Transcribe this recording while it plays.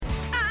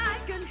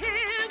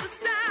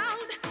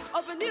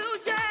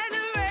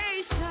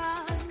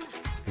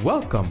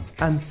Welcome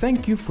and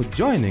thank you for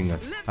joining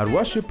us. At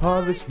Worship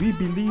Harvest, we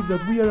believe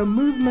that we are a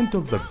movement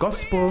of the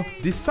gospel,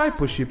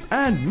 discipleship,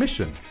 and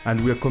mission, and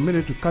we are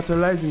committed to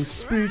catalyzing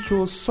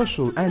spiritual,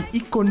 social, and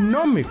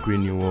economic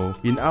renewal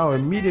in our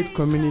immediate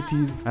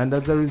communities and,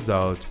 as a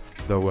result,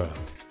 the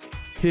world.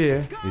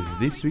 Here is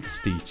this week's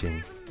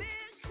teaching.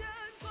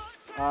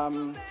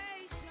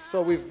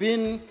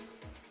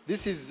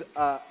 This is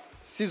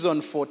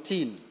season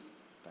 14.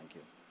 Thank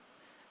you.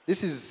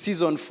 This is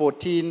season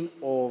 14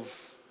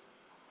 of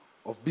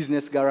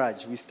Business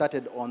Garage. We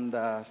started on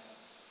the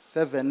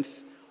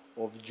 7th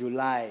of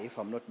July, if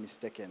I'm not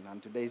mistaken,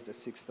 and today is the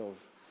 6th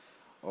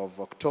of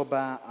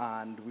October,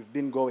 and we've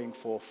been going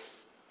for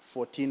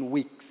 14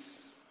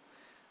 weeks,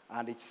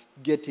 and it's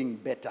getting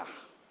better,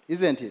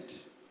 isn't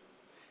it?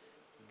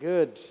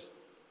 Good.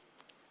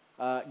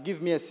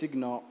 Give me a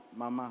signal,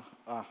 Mama.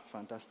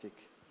 Fantastic.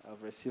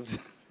 I've received.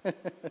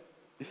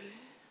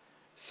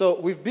 So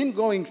we've been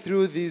going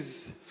through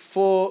these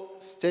 4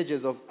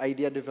 stages of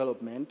idea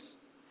development,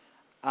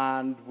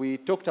 and we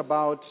talked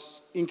about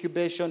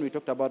incubation, we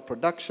talked about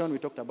production, we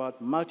talked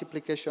about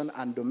multiplication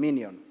and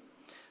dominion.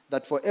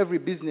 That for every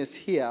business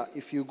here,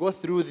 if you go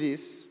through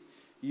this,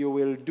 you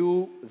will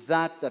do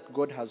that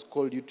God has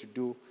called you to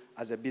do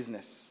as a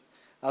business.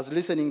 I was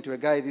listening to a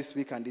guy this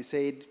week, and he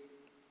said,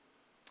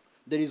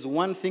 there is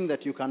one thing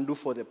that you can do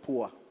for the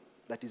poor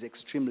that is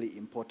extremely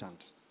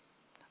important.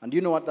 And do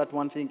you know what that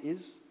one thing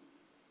is?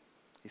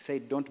 He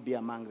said, don't be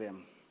among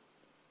them.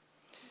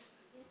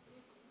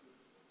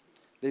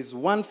 There's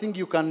one thing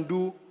you can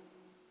do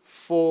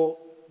for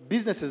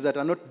businesses that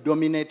are not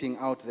dominating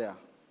out there.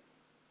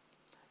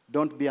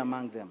 Don't be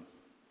among them.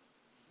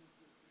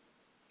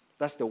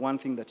 That's the one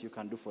thing that you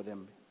can do for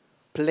them.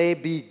 Play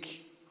big.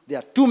 There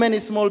are too many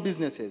small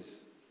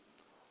businesses.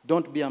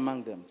 Don't be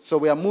among them. So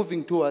we are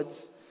moving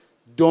towards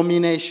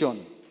domination.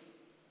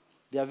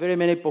 There are very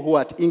many people who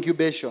are at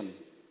incubation.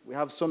 We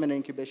have so many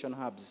incubation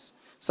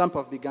hubs. Some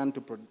have begun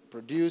to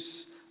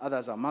produce,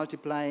 others are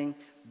multiplying,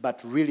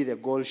 but really the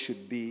goal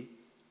should be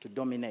to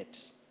dominate,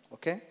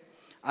 okay?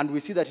 And we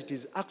see that it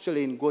is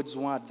actually in God's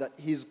word that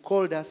he's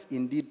called us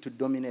indeed to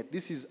dominate.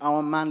 This is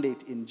our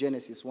mandate in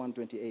Genesis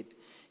 1:28.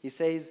 He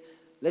says,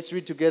 let's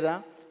read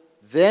together.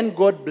 Then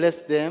God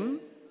blessed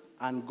them,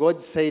 and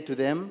God said to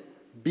them,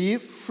 be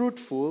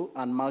fruitful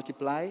and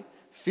multiply,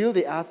 fill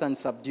the earth and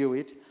subdue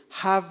it,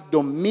 have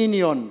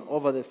dominion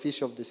over the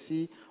fish of the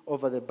sea,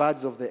 over the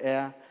birds of the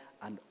air,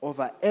 and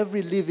over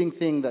every living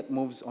thing that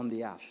moves on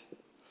the earth.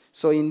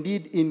 So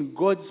indeed, in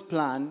God's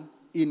plan,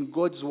 in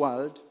God's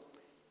world,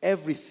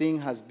 everything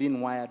has been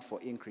wired for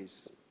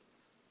increase.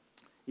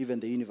 Even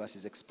the universe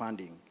is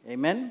expanding.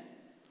 Amen?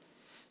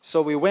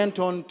 So we went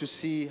on to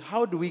see,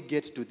 how do we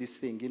get to this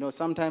thing? You know,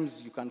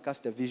 sometimes you can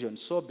cast a vision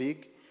so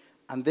big,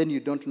 and then you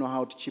don't know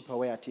how to chip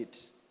away at it.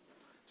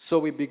 So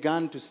we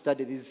began to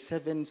study these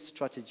 7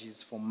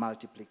 strategies for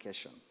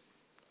multiplication.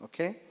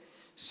 Okay?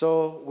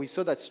 So we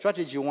saw that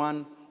strategy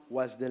 1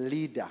 was the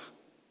leader.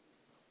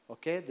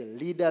 Okay? The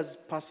leader's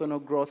personal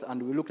growth,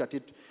 and we looked at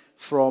it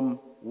from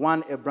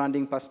a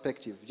branding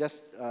perspective.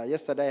 Just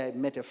yesterday I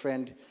met a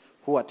friend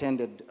who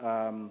attended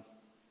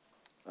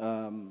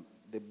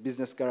the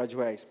business garage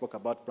where I spoke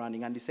about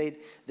branding, and he said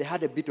they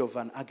had a bit of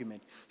an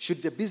argument.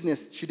 Shouldn't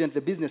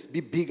the business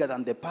be bigger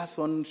than the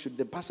person? Should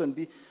the person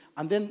be?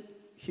 And then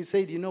he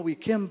said, we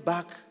came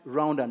back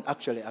round and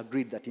actually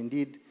agreed that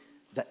indeed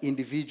the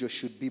individual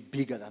should be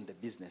bigger than the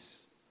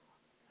business.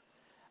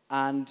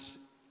 And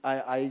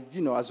I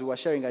as we were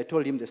sharing, I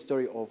told him the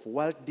story of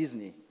Walt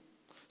Disney.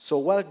 So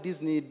Walt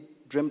Disney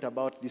dreamt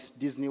about this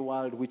Disney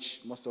World,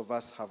 which most of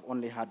us have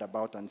only heard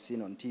about and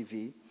seen on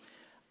TV.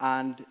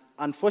 And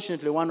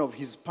unfortunately, one of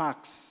his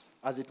parks,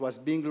 as it was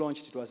being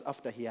launched, it was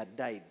after he had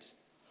died.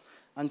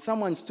 And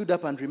someone stood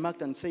up and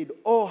remarked and said,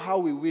 oh, how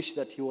we wish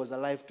that he was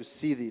alive to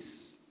see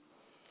this.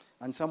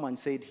 And someone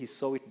said he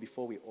saw it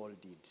before we all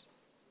did.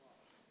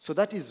 So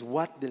that is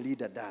what the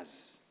leader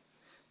does.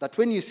 That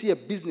when you see a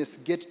business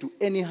get to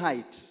any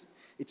height,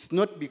 it's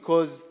not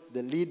because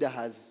the leader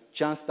has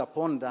chanced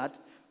upon that,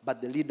 but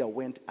the leader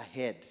went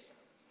ahead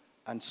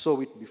and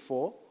saw it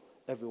before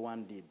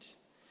everyone did.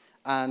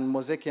 And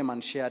Mose came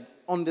and shared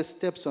on the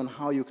steps on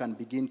how you can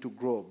begin to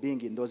grow,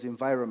 being in those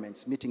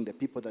environments, meeting the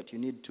people that you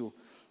need to.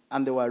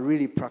 And they were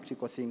really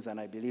practical things, and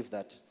I believe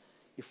that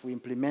if we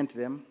implement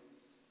them,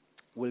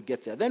 we'll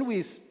get there. Then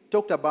we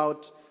talked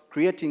about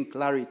creating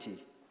clarity.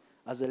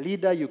 As a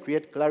leader, you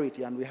create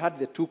clarity, and we had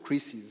the 2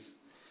 Chris's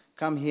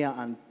come here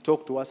and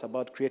talk to us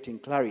about creating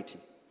clarity.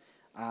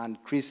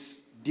 And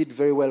Chris did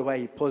very well where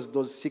he posed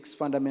those 6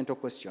 fundamental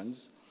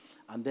questions.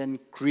 And then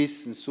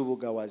Chris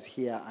Nsubuga was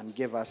here and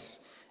gave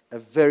us a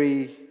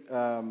very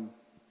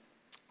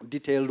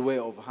detailed way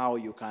of how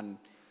you can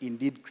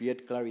indeed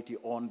create clarity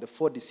on the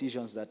 4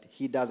 decisions that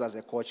he does as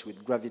a coach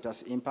with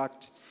Gravitas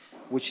Impact,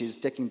 which is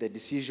taking the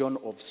decision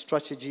of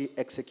strategy,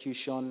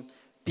 execution,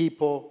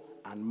 people,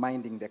 and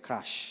minding the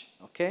cash.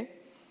 Okay?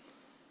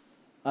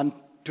 And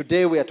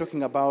today we are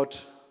talking about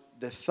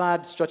the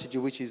 3rd strategy,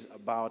 which is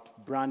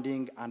about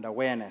branding and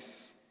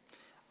awareness.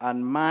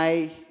 And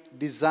my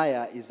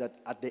desire is that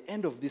at the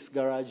end of this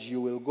garage, you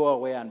will go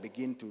away and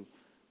begin to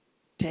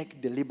take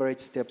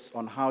deliberate steps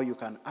on how you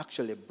can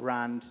actually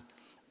brand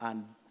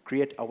and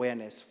create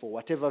awareness for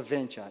whatever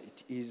venture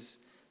it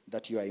is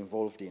that you are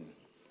involved in.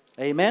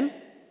 Amen?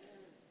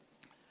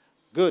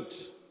 Good.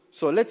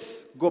 So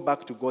let's go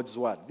back to God's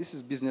word. This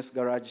is Business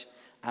Garage,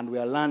 and we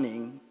are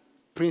learning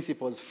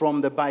principles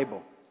from the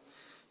Bible.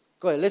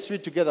 Go ahead, let's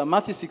read together.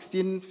 Matthew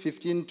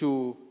 16:15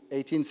 to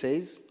 18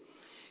 says,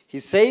 He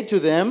said to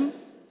them,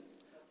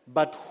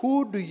 But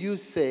who do you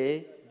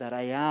say that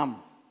I am?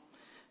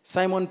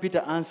 Simon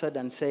Peter answered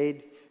and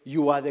said,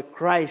 You are the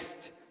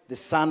Christ, the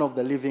Son of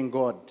the living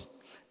God.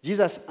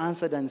 Jesus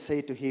answered and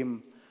said to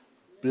him,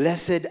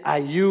 Blessed are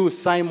you,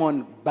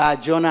 Simon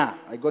Bar-Jonah.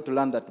 I got to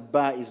learn that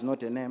Bar is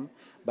not a name,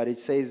 but it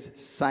says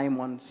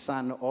Simon,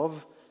 son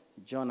of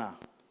Jonah.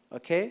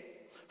 Okay?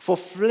 For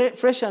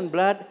flesh and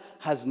blood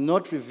has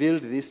not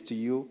revealed this to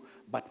you,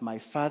 but my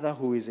Father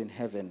who is in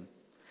heaven.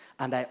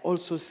 And I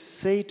also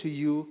say to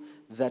you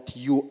that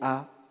you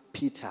are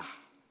Peter.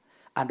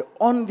 And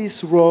on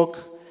this rock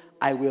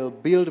I will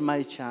build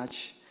my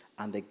church,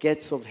 and the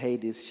gates of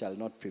Hades shall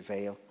not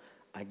prevail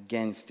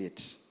against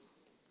it.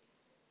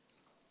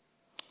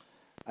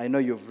 I know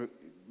you've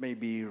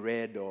maybe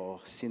read or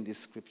seen this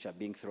scripture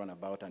being thrown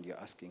about, and you're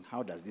asking,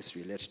 how does this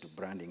relate to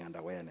branding and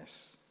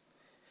awareness?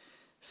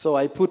 So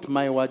I put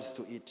my words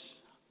to it.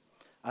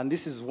 And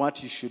this is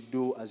what you should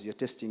do as you're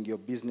testing your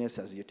business,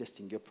 as you're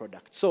testing your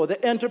product. So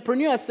the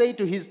entrepreneur said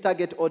to his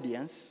target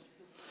audience,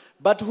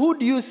 But who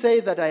do you say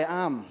that I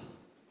am?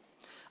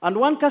 And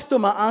one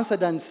customer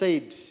answered and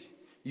said,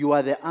 You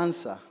are the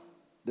answer,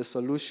 the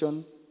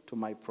solution to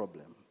my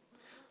problem.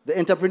 The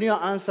entrepreneur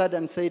answered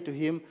and said to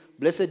him,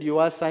 Blessed you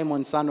are,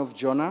 Simon, son of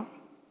Jonah,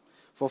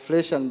 for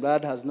flesh and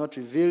blood has not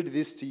revealed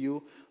this to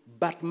you,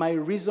 but my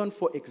reason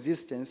for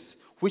existence,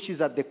 which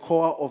is at the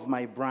core of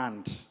my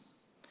brand.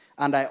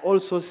 And I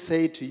also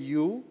say to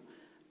you,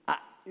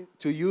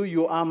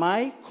 you are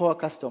my core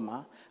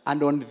customer,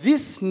 and on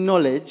this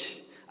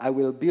knowledge I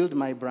will build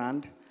my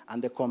brand,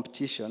 and the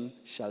competition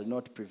shall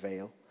not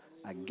prevail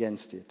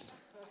against it.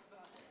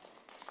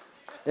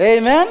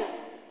 Amen?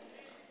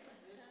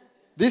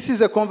 This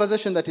is a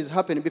conversation that is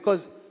happening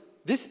because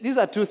these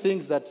are two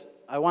things that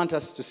I want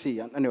us to see.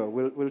 And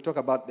anyway, we'll talk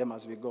about them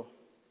as we go.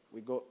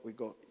 We go.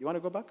 You want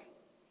to go back?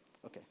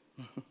 Okay.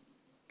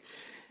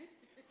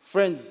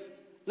 Friends,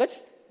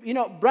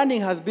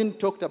 branding has been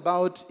talked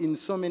about in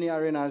so many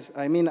arenas.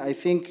 I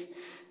think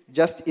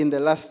just in the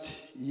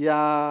last year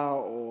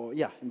or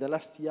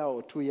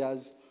 2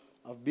 years,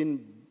 I've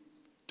been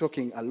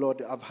talking a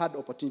lot. I've had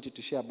opportunity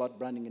to share about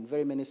branding in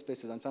very many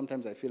spaces, and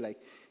sometimes I feel like,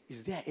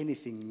 is there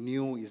anything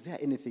new? Is there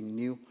anything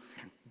new?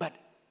 But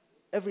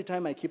every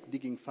time I keep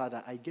digging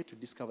further, I get to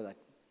discover that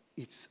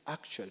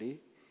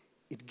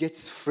it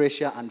gets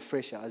fresher and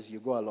fresher as you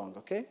go along,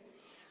 okay?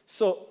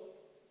 So,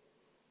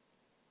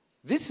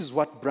 this is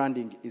what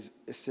branding is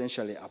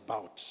essentially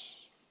about.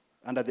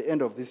 And at the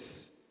end of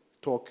this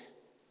talk,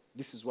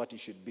 this is what you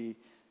should be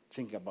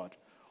thinking about.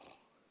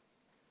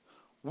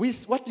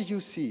 What do you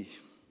see?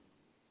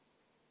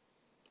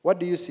 What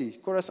do you see?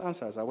 Chorus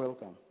answers are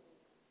welcome.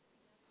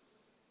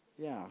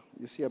 Yeah,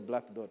 you see a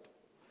black dot.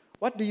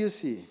 What do you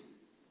see?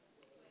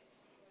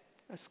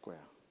 A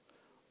square.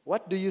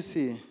 What do you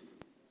see?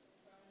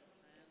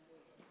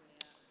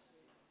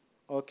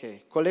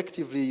 Okay,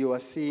 collectively you are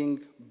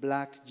seeing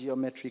black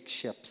geometric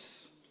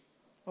shapes.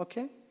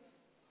 Okay?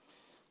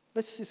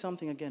 Let's see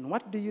something again.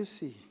 What do you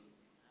see?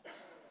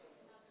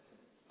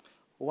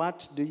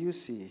 What do you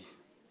see?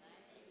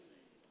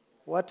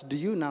 What do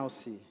you now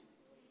see?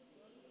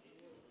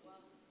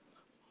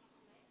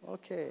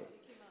 Okay.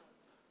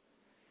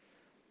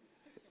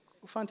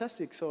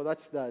 Fantastic. So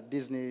that's the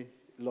Disney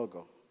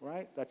logo,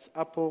 right? That's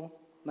Apple,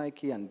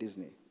 Nike, and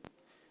Disney.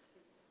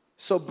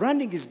 So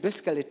branding is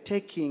basically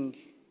taking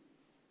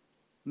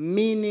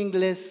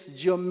meaningless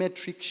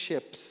geometric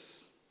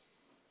shapes,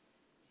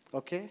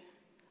 okay,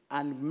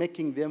 and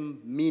making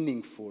them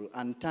meaningful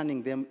and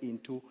turning them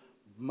into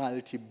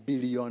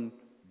multi-billion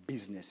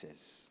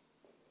businesses.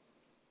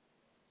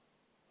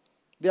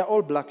 They are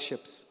all black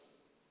shapes,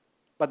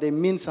 but they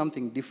mean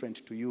something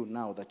different to you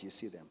now that you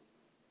see them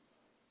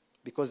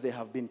because they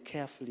have been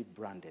carefully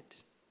branded.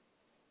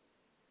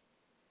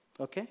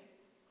 Okay?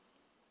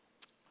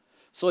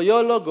 So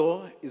your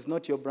logo is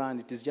not your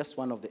brand. It is just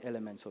one of the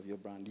elements of your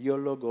brand. Your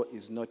logo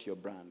is not your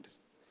brand.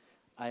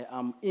 I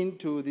am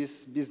into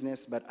this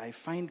business, but I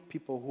find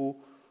people who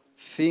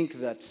think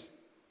that,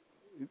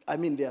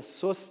 they are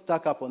so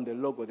stuck up on the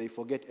logo, they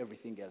forget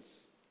everything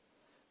else.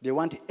 They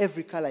want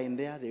every color in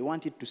there. They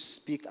want it to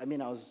speak. I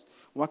was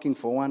working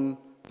for one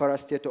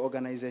parastate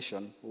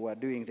organization who were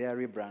doing their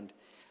rebrand.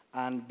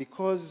 And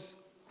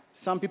because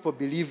some people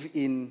believe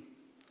in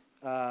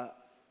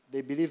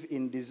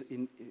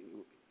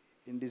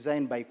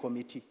design by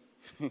committee,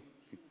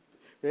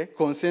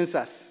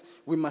 consensus.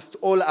 We must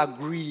all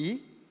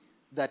agree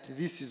that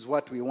this is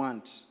what we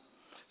want.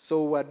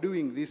 So we're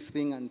doing this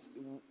thing and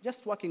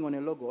just working on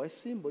a logo, a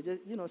symbol,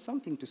 just,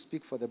 something to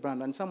speak for the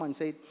brand. And someone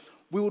said,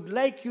 we would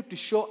like you to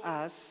show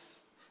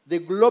us the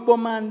global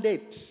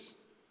mandate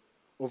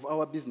of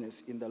our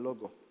business in the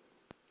logo.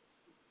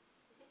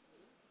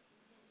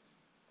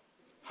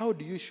 How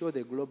do you show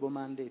the global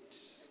mandate?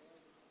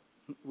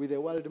 With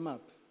a world map.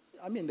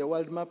 I mean, the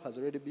world map has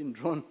already been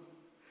drawn,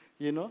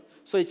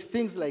 So it's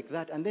things like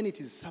that, and then it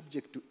is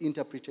subject to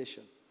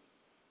interpretation.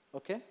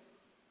 Okay?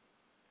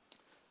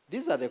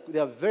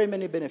 There are very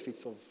many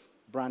benefits of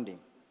branding.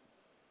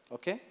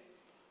 Okay?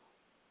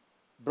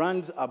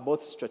 Brands are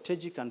both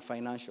strategic and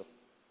financial.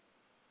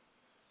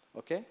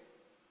 Okay?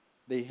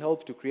 They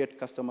help to create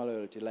customer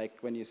loyalty. Like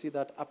when you see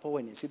that Apple,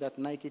 when you see that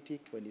Nike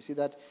tick, when you see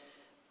that,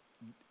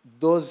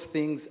 those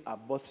things are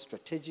both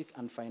strategic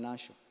and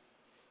financial.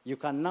 You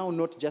can now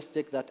not just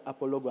take that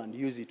Apple logo and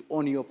use it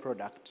on your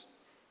product.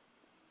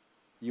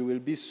 You will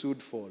be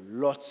sued for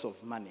lots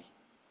of money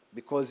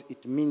because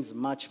it means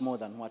much more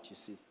than what you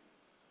see.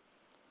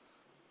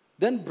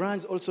 Then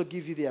brands also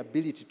give you the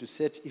ability to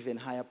set even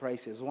higher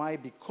prices. Why?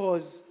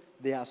 Because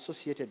they are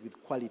associated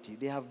with quality.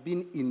 They have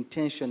been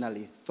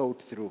intentionally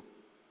thought through.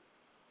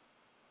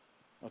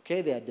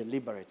 Okay? They are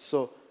deliberate.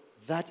 So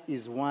that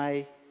is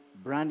why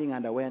branding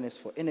and awareness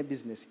for any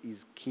business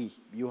is key.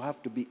 You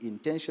have to be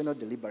intentional,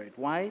 deliberate.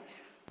 Why?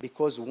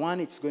 Because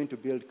one, it's going to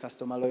build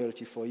customer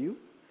loyalty for you.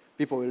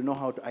 People will know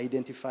how to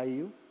identify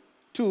you.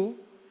 Two,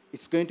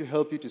 it's going to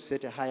help you to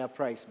set a higher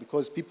price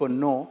because people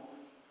know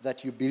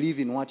that you believe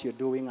in what you're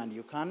doing and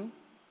you can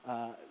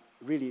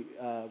really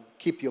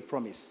keep your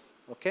promise.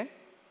 Okay?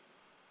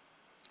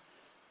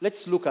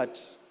 Let's look at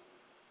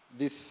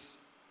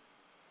this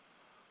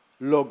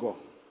logo.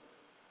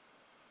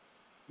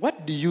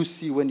 What do you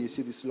see when you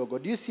see this logo?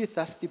 Do you see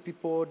thirsty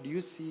people? Do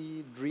you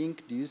see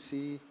drink?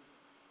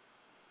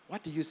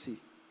 What do you see?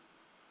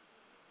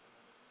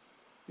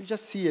 You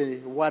just see a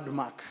word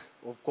mark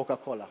of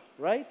Coca-Cola,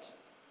 right?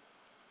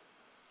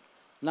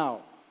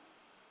 Now,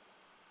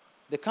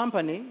 the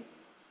company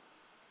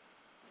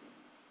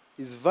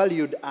is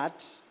valued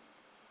at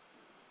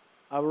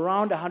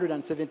around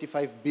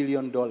 $175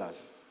 billion.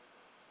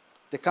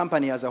 The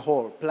company as a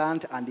whole,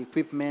 plant and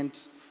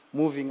equipment,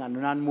 moving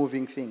and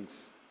non-moving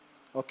things.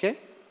 Okay?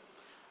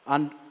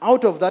 And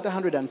out of that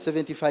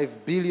 $175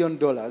 billion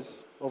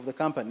of the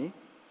company,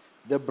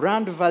 the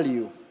brand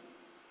value,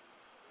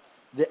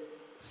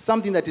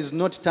 something that is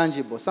not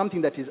tangible,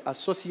 something that is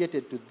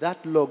associated to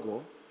that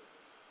logo,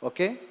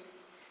 okay,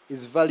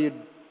 is valued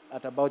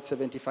at about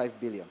 $75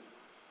 billion.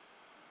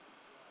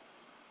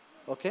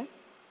 Okay?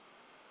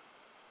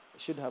 I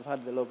should have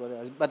had the logo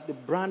there. But the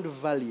brand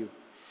value.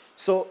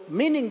 So,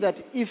 meaning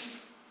that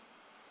if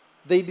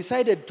they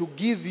decided to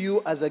give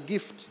you as a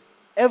gift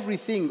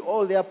everything,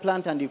 all their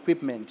plant and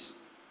equipment,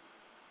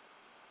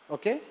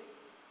 okay,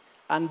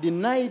 and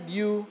denied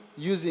you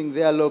using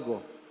their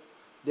logo,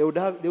 they would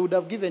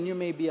have given you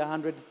maybe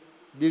 $100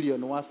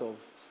 billion worth of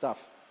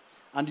stuff,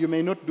 and you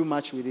may not do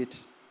much with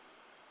it.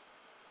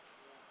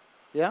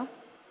 Yeah?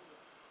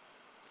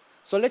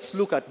 So let's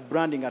look at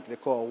branding at the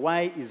core.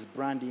 Why is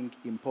branding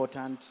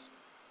important?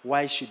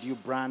 Why should you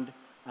brand?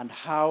 And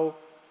how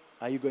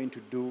are you going to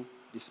do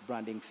this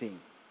branding thing?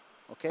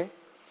 Okay?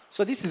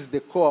 So this is the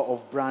core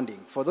of branding.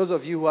 For those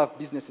of you who have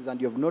businesses and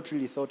you have not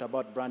really thought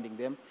about branding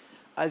them,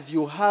 as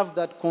you have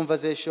that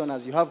conversation,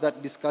 as you have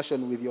that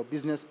discussion with your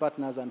business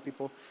partners and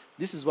people,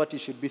 this is what you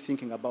should be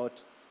thinking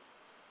about.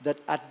 That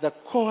at the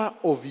core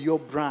of your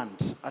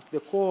brand, at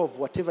the core of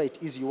whatever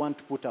it is you want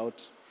to put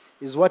out,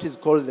 is what is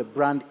called the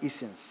brand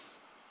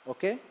essence.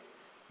 Okay?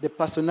 The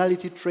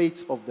personality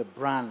traits of the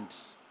brand.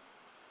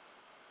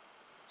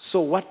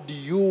 So what do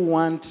you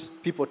want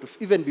people to,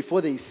 even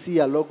before they see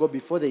a logo,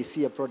 before they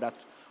see a product,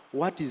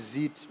 what is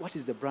it? What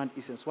is the brand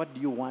essence? What do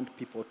you want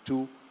people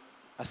to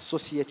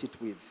associate it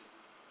with?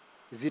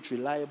 Is it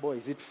reliable?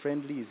 Is it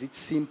friendly? Is it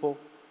simple?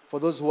 For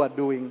those who are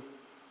doing,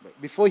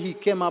 before he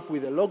came up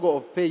with the logo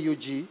of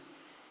PayUG,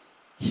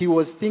 he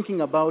was thinking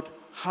about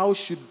how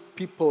should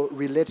people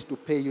relate to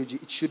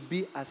PayUG. It should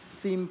be a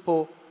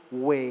simple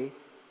way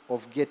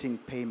of getting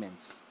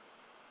payments.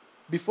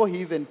 Before he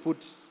even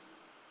put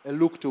a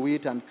look to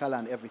it and color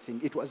and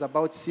everything, it was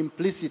about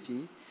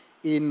simplicity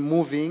in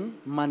moving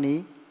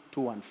money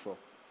to and fro.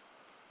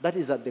 That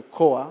is at the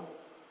core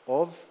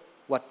of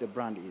what the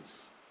brand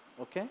is.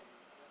 Okay?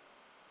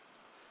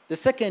 The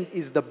second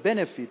is the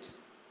benefit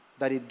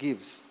that it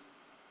gives.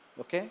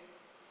 Okay?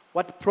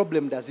 What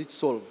problem does it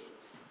solve?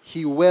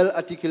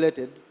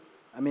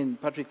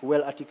 Patrick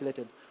well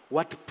articulated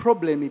what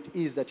problem it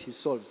is that he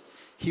solves.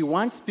 He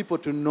wants people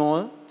to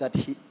know that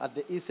at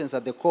the essence,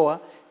 at the core,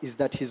 is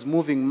that he's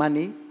moving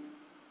money.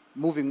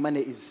 Moving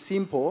money is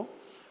simple,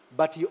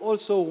 but he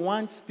also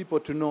wants people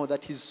to know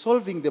that he's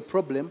solving the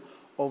problem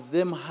of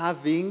them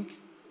having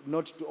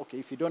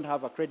if you don't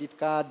have a credit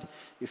card,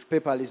 if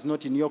PayPal is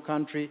not in your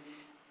country,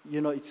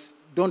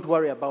 don't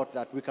worry about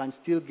that. We can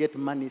still get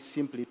money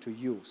simply to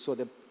you. So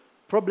the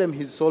problem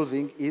he's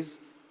solving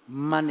is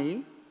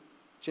money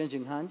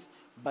changing hands,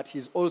 but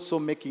he's also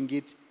making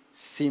it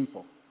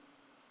simple.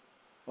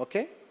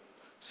 Okay?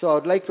 So I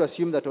would like to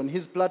assume that on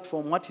his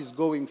platform, what he's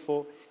going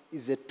for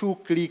is a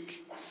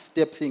 2-click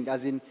step thing,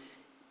 as in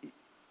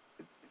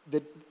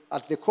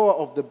at the core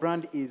of the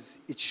brand is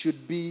it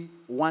should be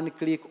 1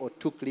 click or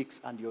 2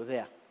 clicks and you're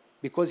there,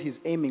 because he's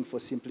aiming for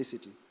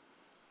simplicity.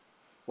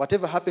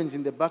 Whatever happens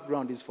in the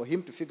background is for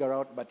him to figure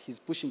out, but he's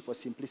pushing for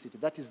simplicity.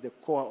 That is the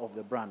core of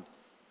the brand.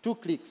 2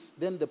 clicks.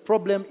 Then the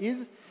problem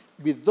is,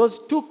 with those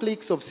 2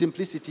 clicks of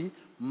simplicity,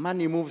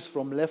 money moves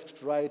from left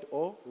to right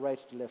or right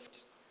to left.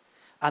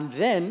 And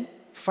then,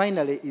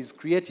 finally, is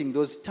creating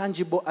those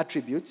tangible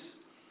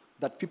attributes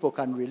that people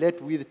can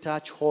relate with,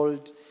 touch,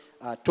 hold,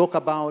 talk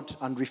about,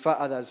 and refer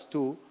others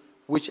to,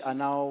 which are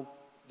now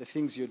the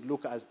things you'd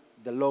look as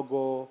the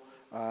logo,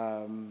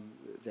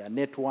 their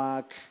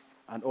network,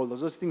 and all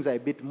those. Those things are a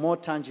bit more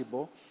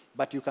tangible,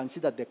 but you can see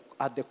that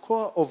at the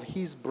core of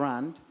his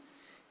brand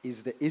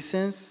is the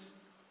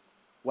essence,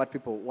 what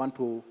people want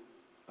to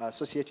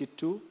associate it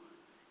to,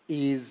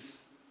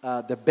 is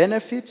the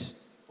benefit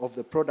of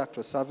the product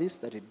or service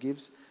that it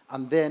gives,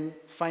 and then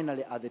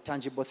finally are the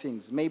tangible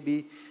things.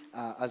 Maybe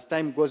as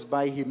time goes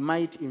by, he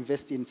might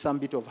invest in some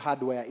bit of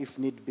hardware if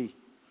need be.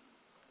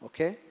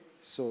 Okay?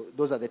 So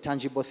those are the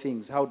tangible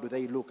things. How do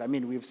they look? I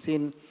mean, we've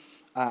seen,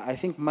 I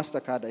think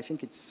MasterCard, I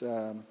think it's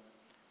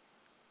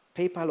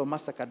PayPal or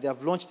MasterCard, they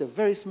have launched a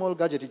very small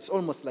gadget. It's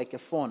almost like a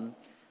phone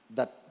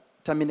that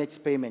terminates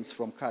payments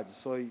from cards.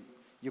 So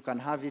you can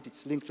have it,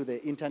 it's linked to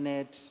the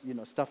internet,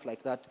 stuff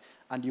like that,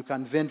 and you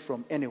can vend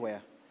from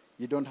anywhere.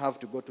 You don't have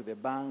to go to the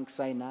bank,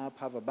 sign up,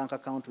 have a bank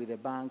account with a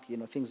bank,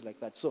 things like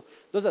that. So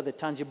those are the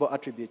tangible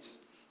attributes.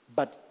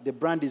 But the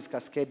brand is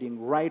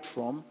cascading right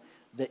from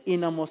the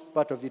innermost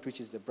part of it, which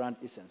is the brand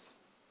essence.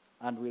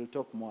 And we'll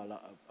talk more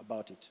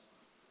about it.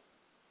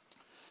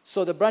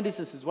 So the brand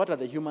essence is, what are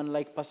the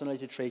human-like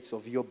personality traits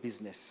of your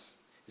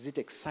business? Is it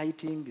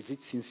exciting? Is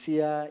it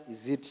sincere?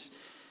 Is it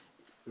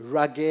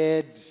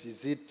rugged?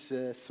 Is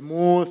it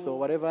smooth or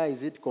whatever?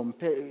 Is it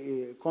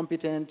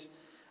competent?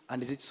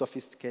 And is it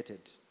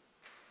sophisticated?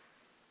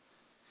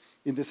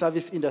 In the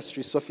service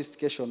industry,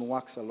 sophistication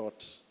works a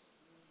lot.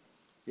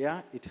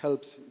 Yeah, it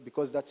helps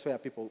because that's where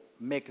people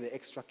make the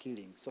extra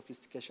killing.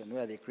 Sophistication,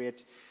 where they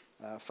create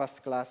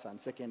first class and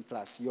second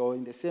class. You're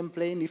in the same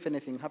plane. If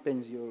anything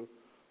happens, you'll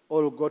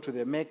all go to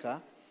the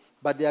maker.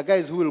 But there are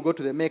guys who will go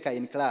to the maker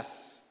in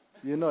class.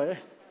 They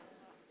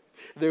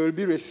will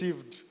be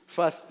received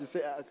first. They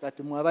say,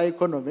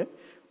 economy,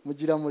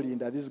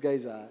 these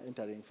guys are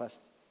entering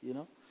first.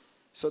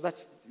 So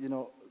that's,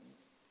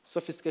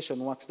 sophistication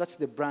works. That's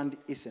the brand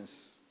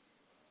essence.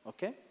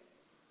 Okay?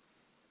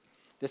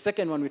 The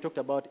second one we talked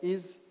about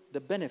is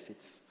the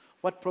benefits.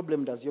 What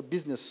problem does your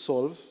business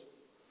solve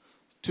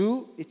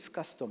to its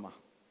customer?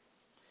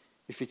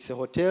 If it's a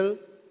hotel,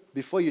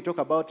 before you talk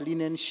about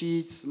linen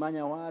sheets,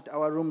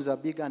 our rooms are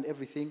bigger and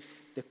everything,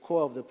 the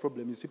core of the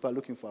problem is people are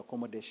looking for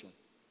accommodation.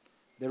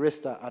 The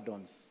rest are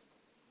add-ons,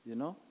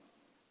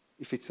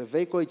 If it's a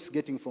vehicle, it's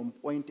getting from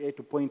point A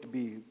to point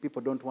B.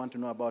 People don't want to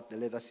know about the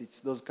leather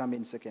seats. Those come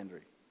in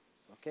secondary.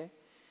 Okay?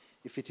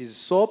 If it is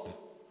soap,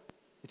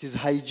 it is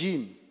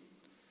hygiene.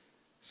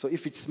 So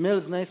if it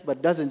smells nice but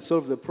doesn't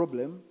solve the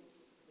problem,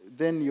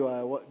 then you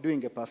are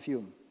doing a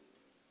perfume.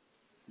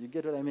 You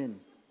get what I mean?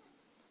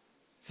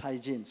 It's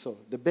hygiene. So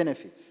the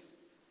benefits.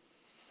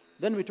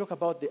 Then we talk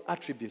about the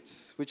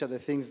attributes, which are the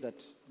things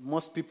that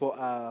most people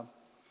are,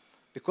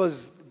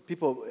 because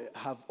people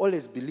have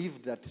always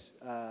believed that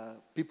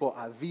people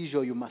are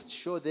visual, you must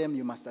show them,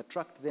 you must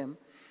attract them,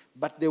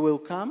 but they will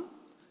come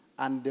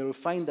and they'll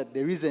find that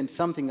there isn't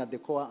something at the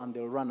core and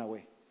they'll run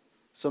away.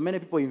 So many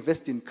people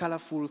invest in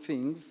colorful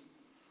things,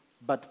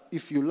 but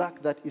if you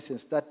lack that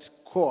essence, that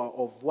core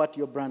of what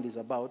your brand is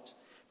about,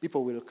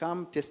 people will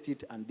come, test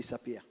it, and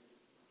disappear.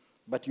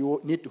 But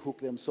you need to hook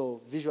them.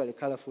 So visually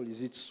colorful,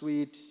 is it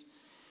sweet?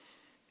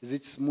 Is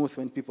it smooth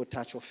when people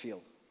touch or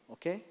feel?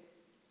 Okay?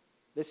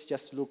 Let's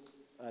just look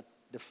at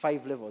the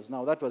 5 levels.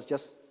 Now, that was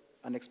just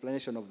an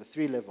explanation of the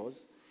 3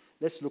 levels.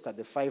 Let's look at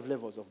the 5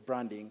 levels of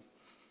branding.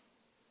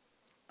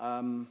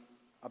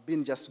 I've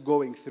been just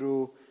going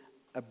through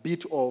a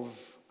bit of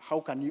how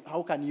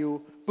can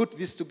you put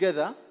this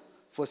together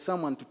for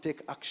someone to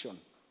take action.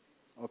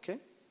 Okay?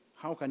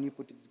 How can you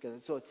put it together?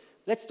 So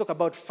let's talk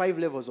about 5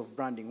 levels of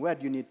branding. Where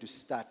do you need to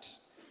start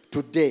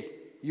today,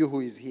 you who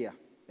is here?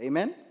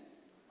 Amen?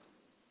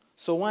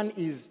 So one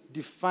is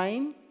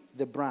define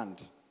the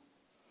brand.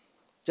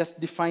 Just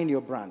define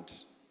your brand.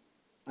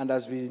 And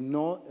as we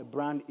know, a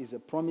brand is a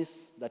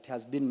promise that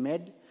has been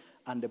made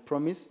and a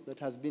promise that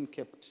has been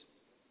kept.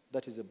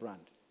 That is a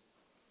brand.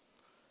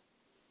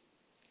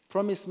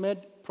 Promise made,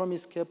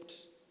 promise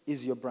kept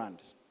is your brand.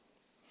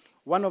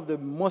 One of the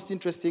most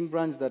interesting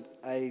brands that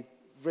I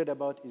read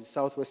about is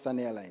Southwestern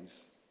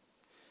Airlines.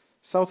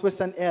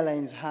 Southwestern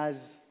Airlines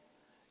has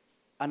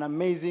an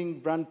amazing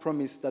brand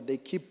promise that they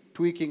keep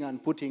tweaking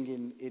and putting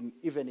in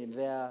even in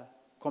their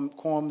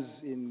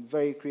comms in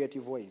very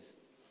creative ways.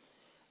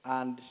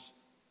 And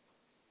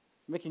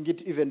making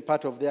it even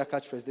part of their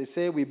catchphrase. They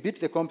say, we beat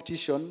the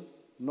competition,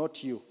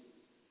 not you.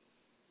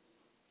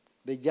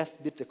 They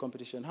just beat the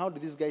competition. How do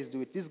these guys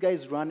do it? These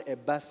guys run a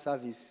bus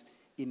service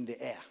in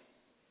the air.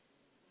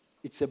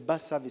 It's a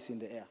bus service in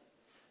the air.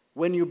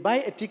 When you buy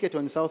a ticket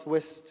on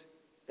Southwest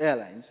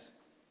Airlines,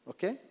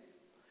 okay,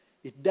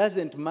 it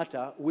doesn't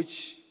matter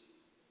which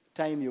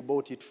time you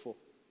bought it for.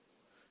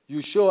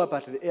 You show up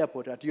at the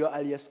airport at your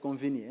earliest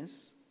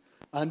convenience,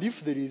 and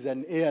if there is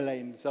an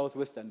airline,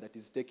 Southwestern, that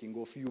is taking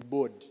off, you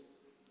board.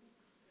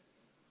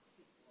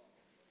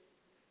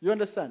 You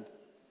understand?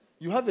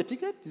 You have a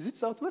ticket? Is it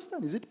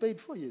Southwestern? Is it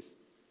paid for? Yes.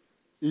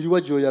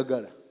 Iliwa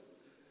Joyagala.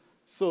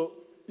 So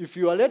if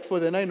you are late for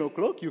the 9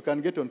 o'clock, you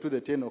can get onto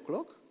the 10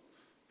 o'clock.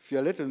 If you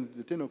are late on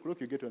the 10 o'clock,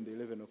 you get on the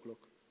 11 o'clock.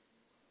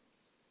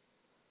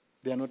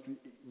 They are not,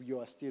 you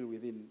are still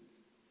within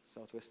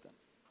Southwestern.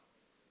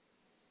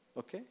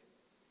 Okay?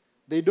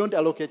 They don't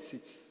allocate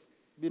seats.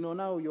 You know,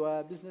 now you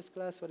are business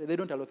class, they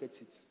don't allocate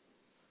seats.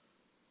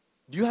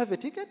 Do you have a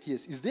ticket?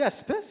 Yes. Is there a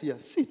space?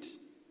 Yes. Sit.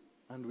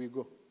 And we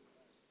go.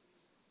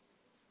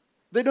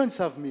 They don't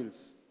serve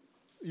meals.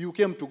 You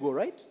came to go,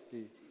 right?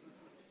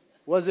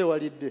 Was a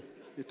walid day.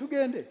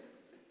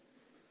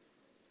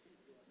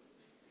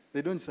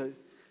 They don't serve.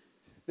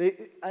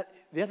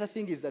 The other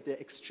thing is that they're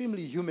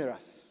extremely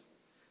humorous.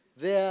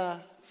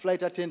 Their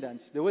flight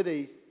attendants, the way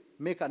they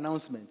make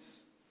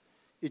announcements,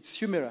 it's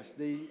humorous.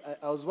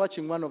 I was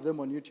watching one of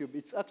them on YouTube.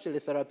 It's actually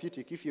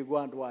therapeutic if you go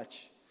and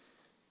watch.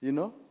 You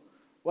know?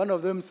 One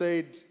of them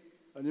said,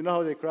 and you know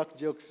how they crack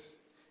jokes?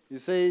 He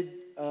said,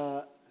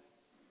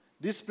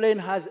 this plane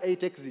has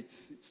 8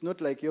 exits. It's not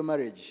like your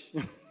marriage.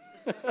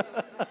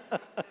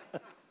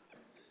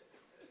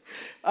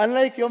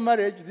 Unlike your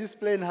marriage, this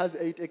plane has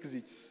 8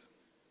 exits.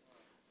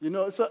 You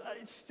know, so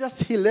it's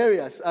just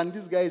hilarious. And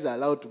these guys are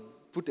allowed to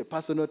put a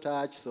personal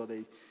touch,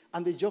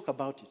 and they joke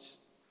about it.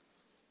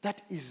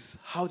 That is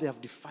how they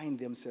have defined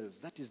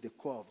themselves. That is the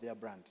core of their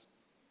brand.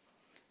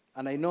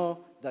 And I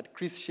know that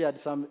Chris shared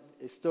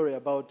a story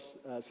about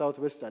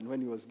Southwestern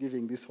when he was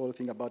giving this whole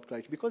thing about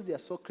clarity, because they are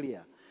so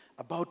clear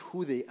about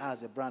who they are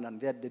as a brand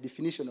and the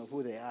definition of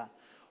who they are.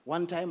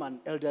 One time,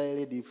 an elderly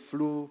lady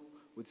flew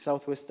with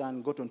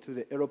Southwestern, got onto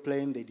the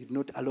aeroplane. They did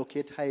not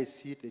allocate her a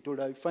seat. They told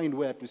her, find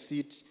where to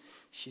sit.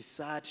 She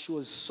sat. She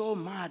was so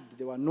mad.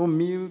 There were no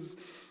meals.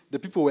 The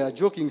people were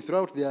joking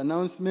throughout the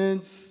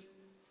announcements.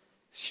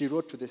 She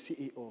wrote to the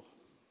CEO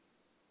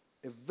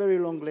a very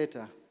long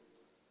letter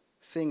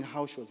saying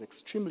how she was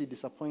extremely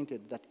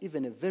disappointed that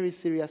even a very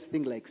serious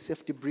thing like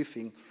safety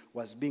briefing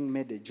was being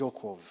made a joke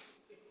of.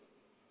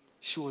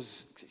 She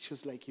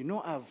was like, you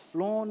know, I've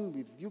flown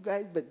with you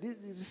guys, but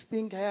this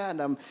thing here,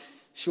 and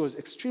she was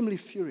extremely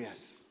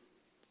furious.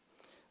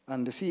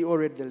 And the CEO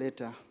read the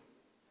letter,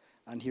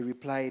 and he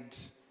replied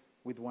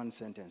with one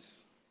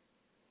sentence.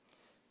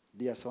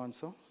 Dear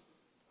so-and-so,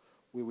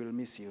 we will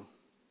miss you.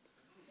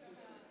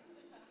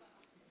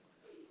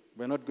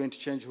 We're not going to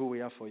change who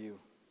we are for you.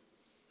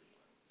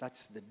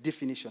 That's the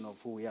definition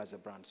of who we are as a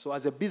brand. So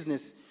as a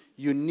business,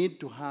 you need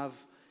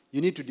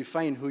to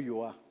define who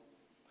you are.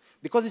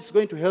 Because it's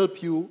going to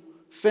help you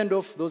fend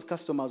off those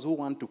customers who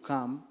want to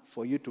come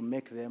for you to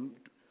make them,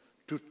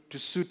 to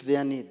suit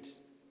their need.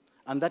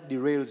 And that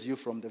derails you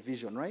from the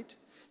vision, right?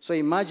 So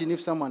imagine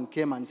if someone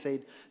came and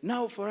said,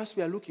 now for us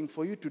we are looking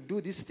for you to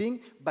do this thing,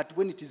 but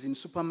when it is in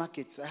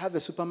supermarkets, I have a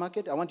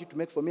supermarket, I want you to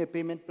make for me a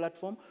payment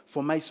platform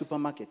for my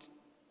supermarket.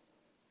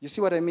 You see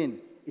what I mean?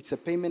 It's a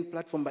payment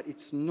platform, but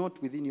it's not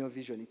within your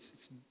vision.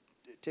 It's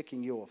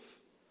taking you off.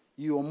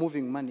 You are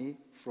moving money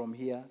from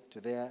here to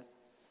there,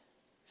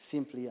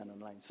 simply and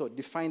online. So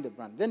define the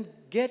brand. Then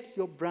get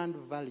your brand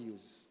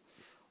values.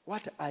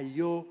 What are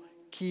your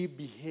key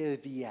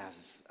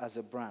behaviors as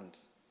a brand?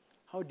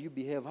 How do you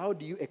behave? How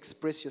do you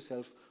express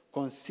yourself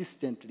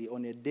consistently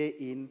on a day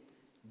in,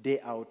 day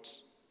out,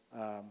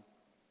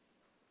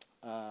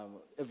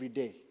 every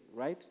day,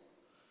 right?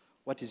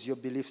 What is your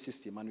belief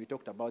system? And we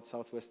talked about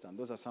Southwestern.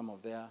 Those are some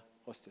of their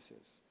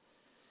hostesses.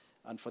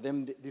 And for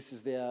them, this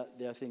is their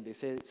thing. They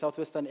say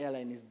Southwestern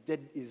Airline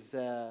is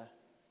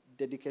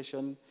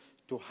dedication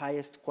to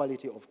highest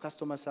quality of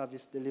customer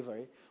service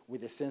delivery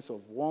with a sense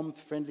of warmth,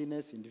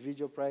 friendliness,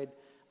 individual pride,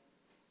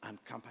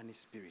 and company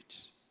spirit.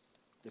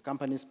 The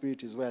company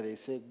spirit is where they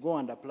say, go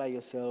and apply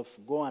yourself,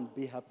 go and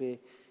be happy,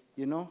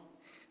 you know.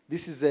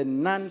 This is a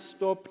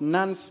non-stop,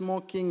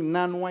 non-smoking,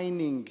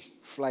 non-whining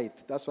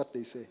flight. That's what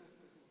they say.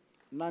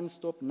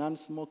 Non-stop,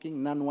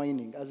 non-smoking,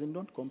 non-whining. As in,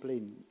 don't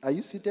complain. Are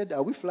you seated?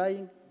 Are we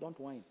flying? Don't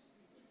whine.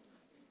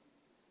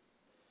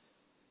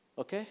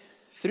 Okay?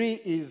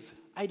 3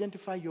 is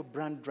identify your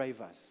brand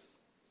drivers.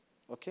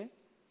 Okay?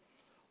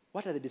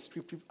 What are the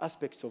descriptive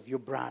aspects of your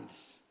brand?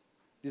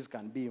 These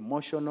can be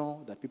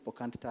emotional, that people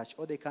can't touch,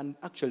 or they can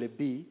actually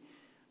be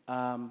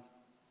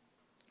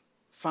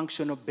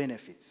functional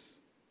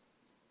benefits.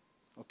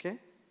 Okay?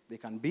 They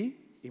can be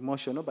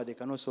emotional, but they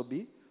can also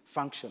be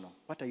functional.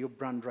 What are your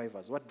brand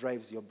drivers? What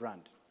drives your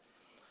brand?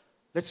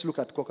 Let's look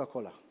at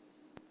Coca-Cola.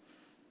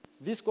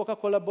 This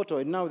Coca-Cola bottle,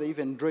 and now they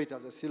even draw it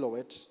as a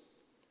silhouette.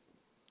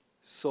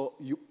 So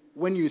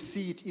when you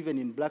see it even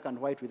in black and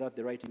white without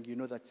the writing, you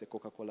know that's a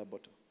Coca-Cola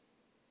bottle.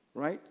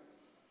 Right?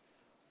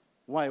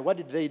 Why? What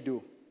did they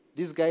do?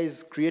 these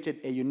guys created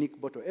a unique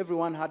bottle.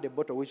 Everyone had a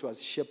bottle which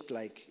was shaped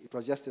like it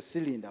was just a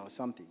cylinder or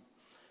something.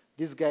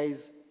 These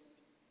guys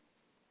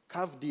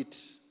carved it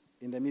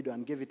in the middle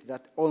and gave it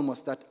that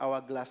almost that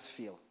hourglass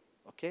feel.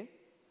 Okay?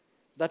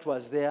 That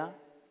was their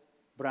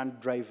brand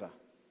driver.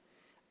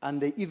 And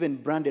they even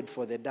branded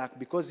for the dark,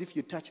 because if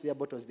you touch their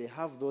bottles, they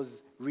have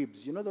those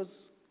ribs. You know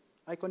those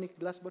iconic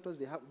glass bottles?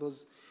 They have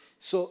those.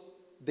 So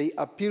they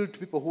appealed to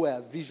people who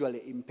are visually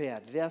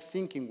impaired. Their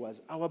thinking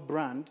was, our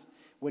brand,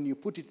 when you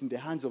put it in the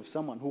hands of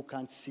someone who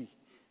can't see,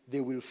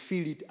 they will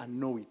feel it and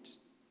know it.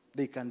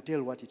 They can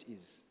tell what it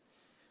is.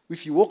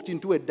 If you walked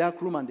into a dark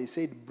room and they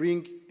said,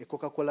 bring a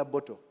Coca-Cola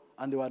bottle,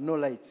 and there were no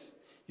lights,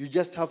 you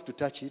just have to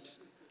touch it,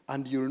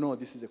 and you'll know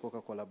this is a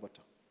Coca-Cola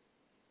bottle.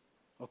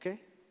 Okay?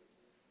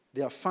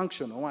 They are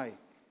functional. Why?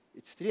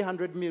 It's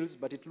 300 mils,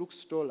 but it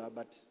looks taller,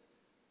 but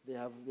they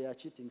are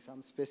cheating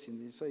some space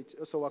in this, so it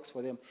also works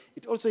for them.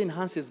 It also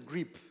enhances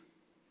grip.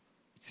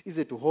 It's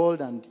easy to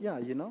hold, and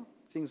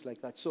things like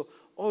that. So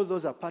all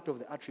those are part of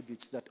the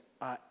attributes that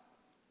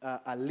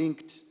are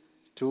linked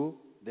to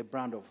the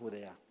brand of who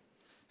they are.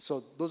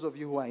 So those of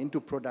you who are into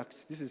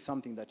products, this is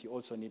something that you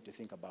also need to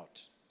think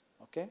about.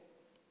 Okay?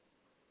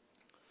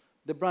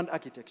 The brand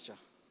architecture.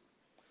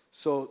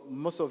 So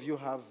most of you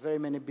have very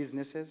many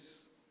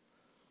businesses.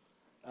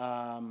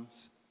 And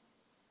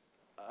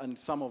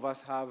some of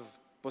us have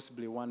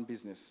possibly one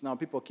business. Now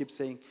people keep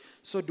saying,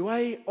 so do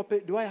I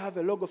have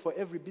a logo for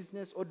every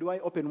business, or do I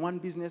open one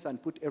business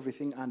and put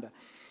everything under?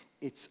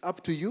 It's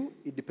up to you.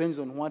 It depends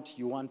on what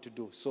you want to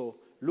do. So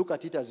look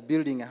at it as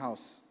building a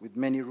house with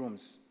many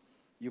rooms.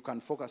 You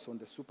can focus on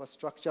the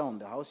superstructure on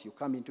the house. You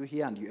come into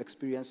here and you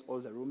experience all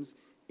the rooms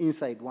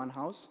inside one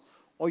house.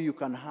 Or you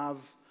can have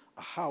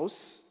a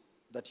house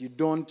that you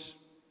don't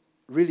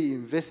really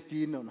invest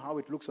in on how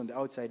it looks on the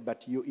outside,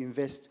 but you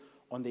invest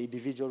on the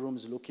individual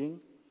rooms looking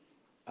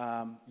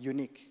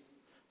unique.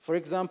 For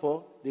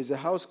example, there's a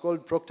house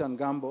called Procter &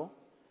 Gamble,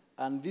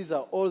 and these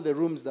are all the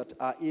rooms that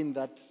are in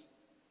that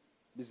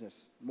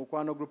business,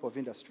 Mukwano Group of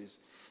Industries.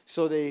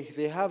 So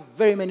they have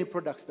very many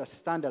products that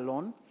stand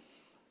alone.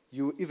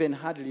 You even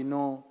hardly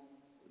know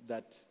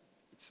that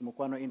it's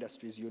Mukwano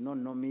Industries. You know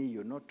Nomi,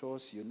 you know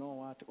Toss, you know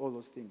what, all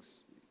those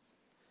things.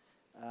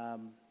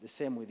 The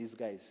same with these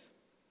guys.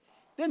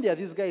 Then there are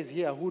these guys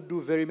here who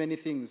do very many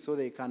things. So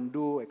they can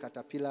do a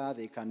caterpillar,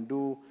 they can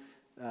do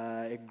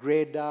a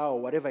grader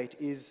or whatever it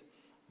is.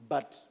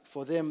 But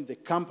for them, the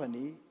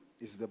company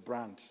is the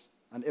brand,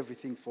 and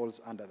everything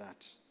falls under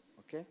that.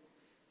 Okay?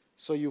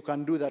 So you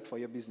can do that for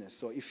your business.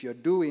 So if you're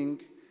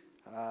doing,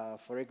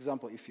 for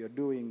example, if you're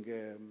doing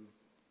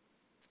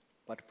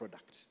what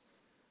product?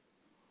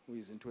 Who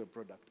is into a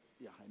product?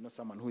 Yeah, I know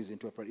someone who is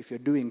into a product. If you're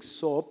doing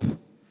soap,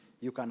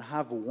 you can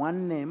have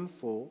one name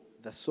for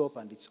the soap,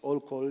 and it's all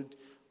called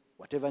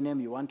whatever name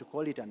you want to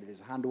call it, and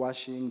there's hand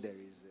washing, there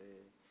is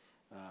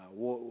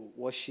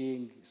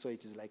washing, so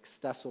it is like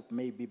Star Soap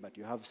maybe, but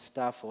you have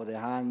Star for the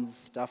hands,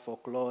 Star for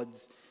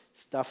clothes,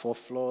 Star for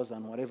floors,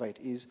 and whatever it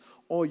is.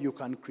 Or you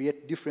can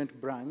create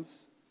different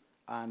brands,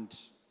 and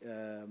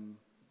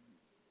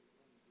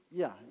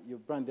you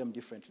brand them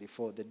differently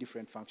for the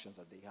different functions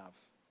that they have.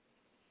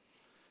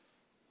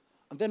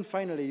 And then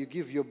finally, you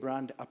give your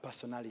brand a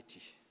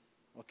personality,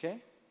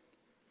 okay?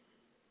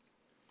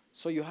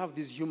 So you have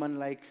these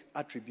human-like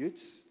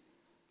attributes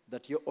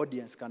that your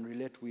audience can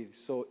relate with.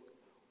 So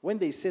when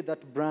they say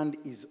that brand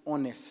is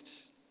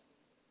honest,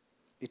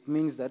 it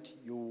means that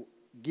you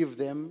give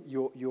them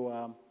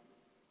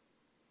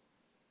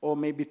or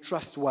maybe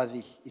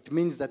trustworthy. It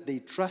means that they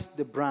trust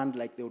the brand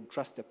like they would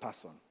trust a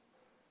person.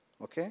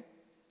 Okay?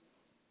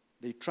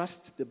 They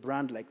trust the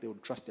brand like they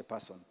would trust a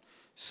person.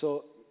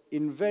 So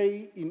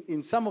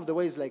in some of the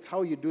ways, like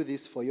how you do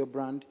this for your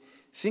brand,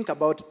 think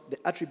about the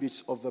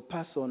attributes of a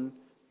person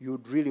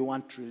you'd really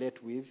want to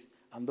relate with,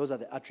 and those are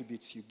the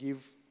attributes you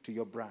give to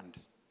your brand.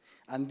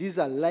 And these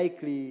are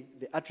likely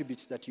the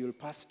attributes that you'll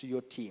pass to your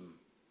team.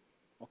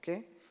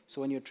 Okay? So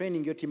when you're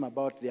training your team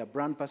about their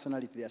brand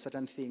personality, there are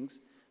certain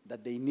things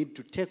that they need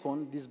to take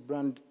on, these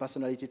brand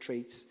personality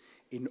traits,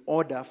 in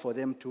order for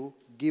them to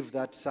give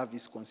that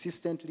service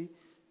consistently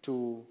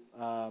to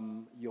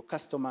your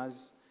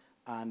customers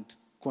and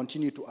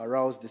continue to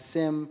arouse the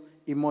same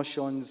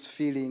emotions,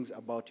 feelings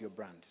about your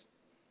brand.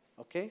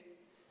 Okay?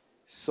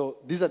 So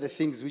these are the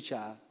things which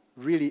are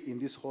really in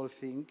this whole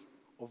thing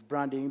of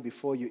branding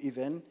before you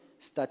even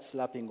start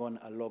slapping on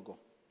a logo.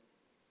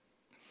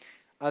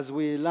 As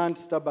we learned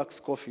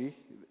Starbucks coffee,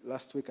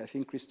 last week I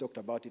think Chris talked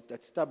about it,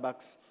 that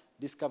Starbucks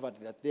discovered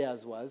that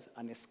theirs was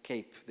an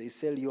escape. They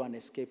sell you an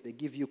escape. They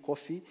give you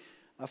coffee.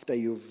 After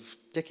you've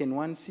taken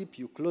one sip,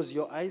 you close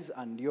your eyes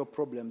and your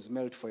problems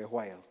melt for a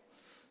while.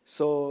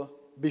 So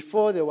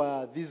before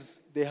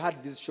they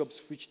had these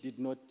shops which did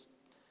not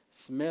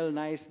smell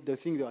nice. The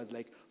thing that was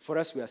like, for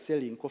us, we are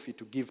selling coffee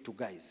to give to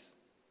guys.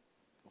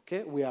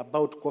 Okay? We are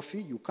about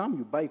coffee. You come,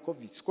 you buy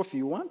coffee. It's coffee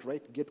you want,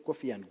 right? Get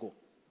coffee and go.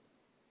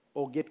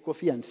 Or get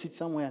coffee and sit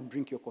somewhere and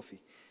drink your coffee.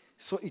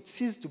 So it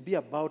ceased to be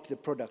about the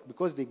product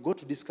because they got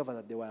to discover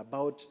that they were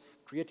about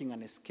creating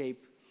an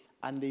escape,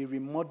 and they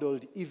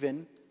remodeled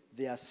even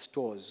their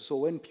stores. So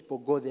when people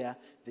go there,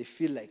 they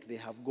feel like they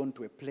have gone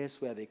to a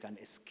place where they can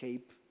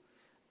escape,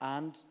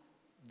 and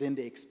then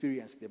they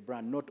experience the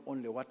brand, not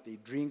only what they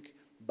drink,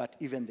 but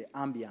even the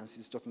ambience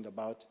is talking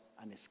about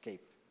an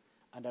escape,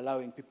 and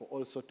allowing people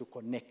also to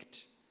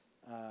connect.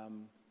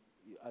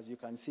 As you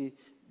can see,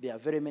 there are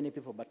very many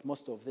people, but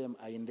most of them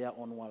are in their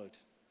own world,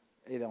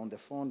 either on the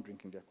phone,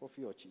 drinking their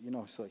coffee, or,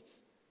 so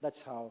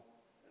that's how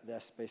their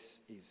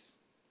space is.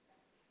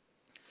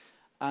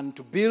 And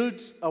to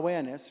build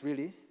awareness,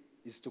 really,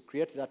 is to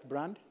create that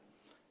brand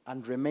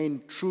and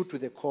remain true to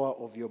the core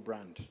of your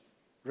brand.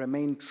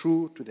 Remain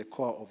true to the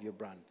core of your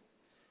brand.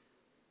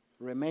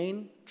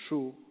 Remain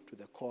true to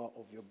the core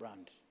of your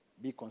brand.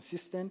 Be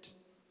consistent.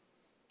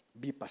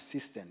 Be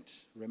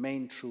persistent.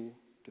 Remain true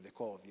to the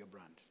core of your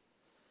brand.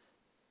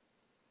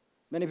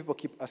 Many people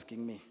keep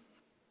asking me,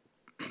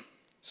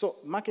 so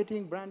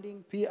marketing,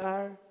 branding,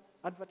 PR,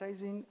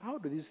 advertising, how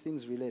do these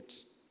things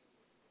relate?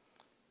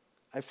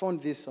 I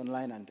found this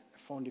online and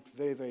found it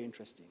very, very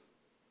interesting.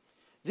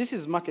 This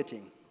is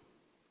marketing.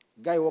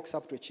 Guy walks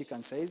up to a chick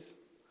and says,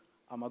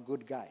 I'm a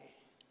good guy.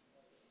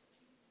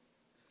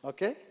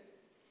 Okay?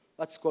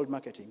 That's called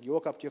marketing. You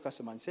walk up to your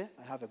customer and say,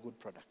 I have a good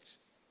product.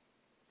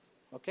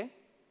 Okay?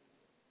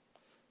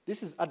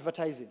 This is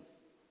advertising.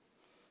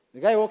 The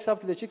guy walks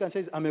up to the chick and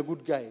says, I'm a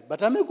good guy.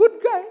 But I'm a good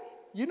guy.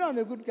 You know I'm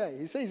a good guy.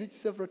 He says it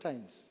several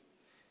times.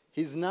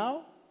 He's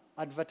now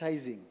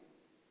advertising.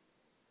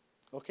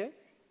 Okay?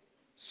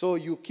 So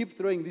you keep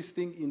throwing this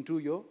thing into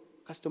your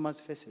customers'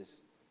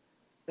 faces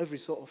every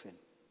so often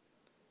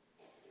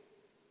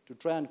to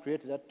try and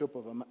create that top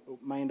of a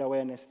mind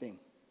awareness thing.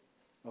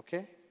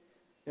 Okay?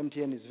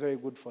 MTN is very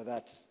good for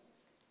that.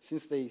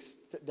 Since they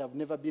have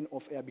never been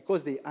off air,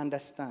 because they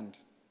understand.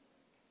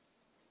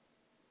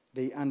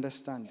 They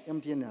understand.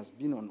 MTN has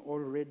been on all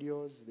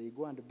radios. They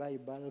go and buy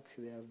bulk.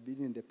 They have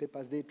been in the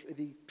papers. They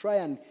try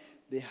and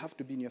they have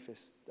to be in your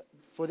face.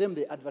 For them,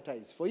 they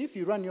advertise. For if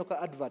you run your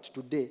advert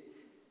today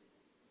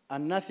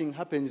and nothing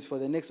happens for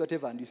the next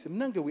whatever, and you say,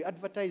 Mnange, we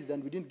advertised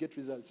and we didn't get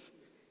results.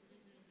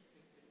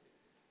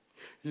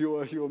 You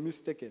are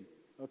mistaken.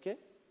 Okay?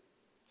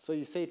 So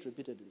you say it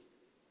repeatedly.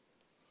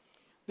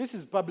 This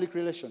is public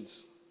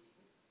relations.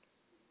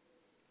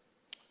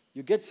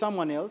 You get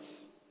someone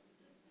else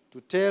to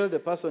tell the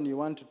person you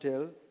want to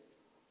tell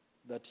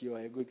that you are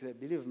a good guy.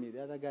 Believe me,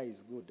 the other guy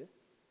is good. Eh?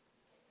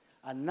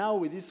 And now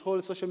with this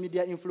whole social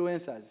media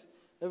influencers,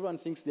 everyone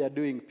thinks they are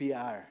doing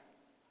PR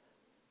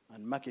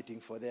and marketing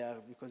for their,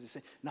 because they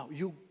say, now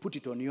you put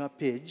it on your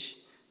page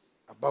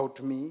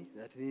about me,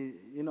 that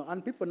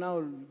and people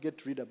now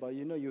get read about,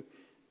 you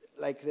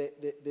like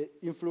the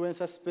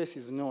influencer space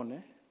is known,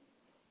 eh?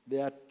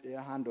 Their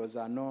handles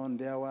are known,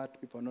 their what,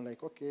 people know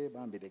like, okay,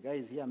 Bambi, the guy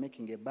is here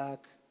making a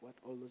buck, what,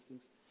 all those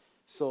things.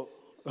 So,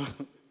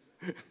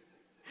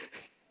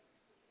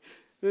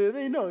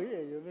 they know, yeah,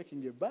 you're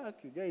making a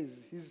buck, the guy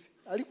he's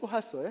a little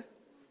hustle, eh?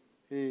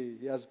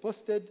 He has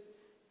posted,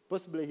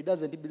 possibly he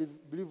doesn't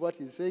believe what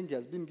he's saying, he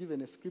has been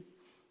given a script,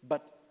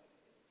 but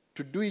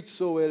to do it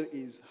so well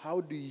is,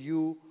 how do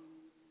you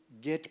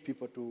get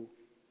people to,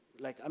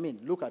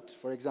 look at,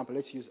 for example,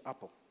 let's use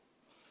Apple.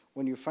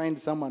 When you find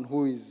someone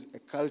who is a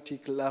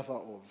cultic lover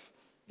of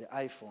the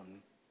iPhone,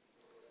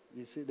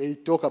 you see, they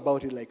talk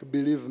about it like,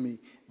 believe me,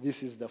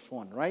 this is the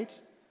phone, right?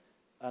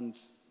 And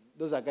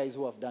those are guys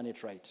who have done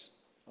it right,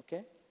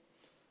 okay?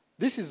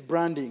 This is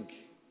branding.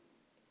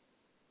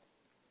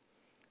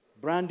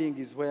 Branding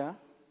is where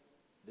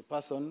the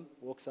person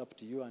walks up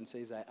to you and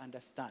says, I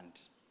understand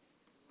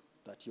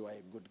that you are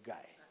a good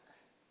guy.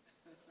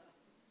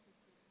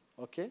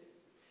 Okay?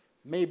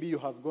 Maybe you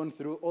have gone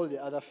through all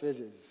the other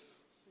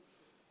phases.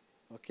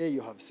 Okay,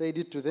 you have said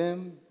it to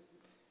them,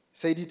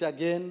 said it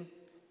again,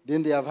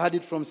 then they have heard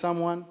it from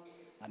someone,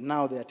 and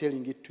now they are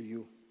telling it to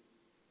you.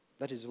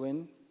 That is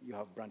when you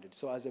have branded.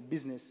 So as a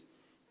business,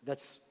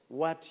 that's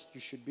what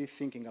you should be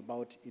thinking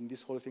about in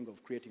this whole thing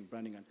of creating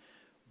branding.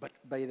 But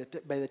by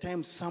the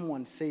time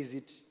someone says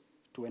it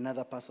to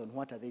another person,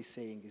 what are they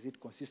saying? Is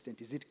it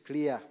consistent? Is it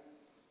clear?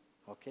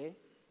 Okay?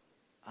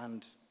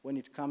 And when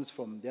it comes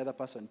from the other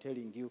person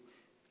telling you,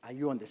 are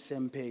you on the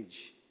same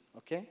page?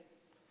 Okay?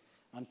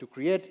 And to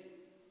create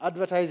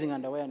advertising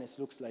and awareness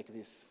looks like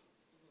this.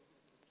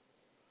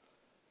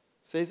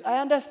 Says, I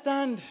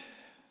understand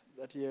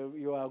that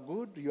you are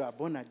good, you are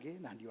born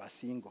again, and you are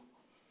single.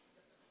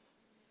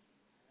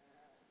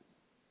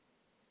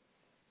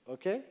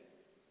 Okay?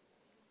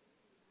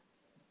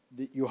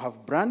 You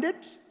have branded,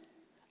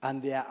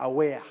 and they are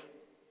aware.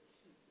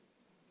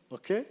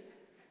 Okay?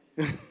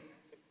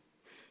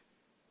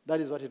 That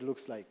is what it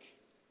looks like.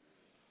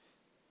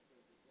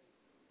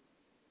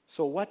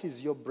 So what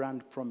is your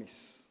brand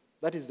promise?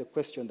 That is the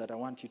question that I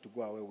want you to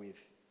go away with.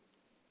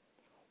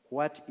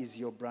 What is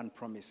your brand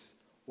promise?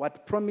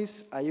 What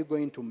promise are you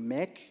going to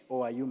make,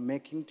 or are you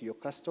making to your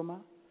customer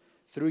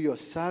through your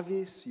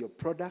service, your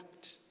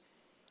product,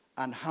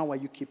 and how are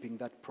you keeping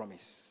that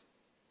promise?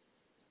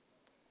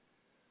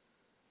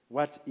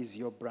 What is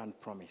your brand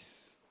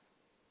promise?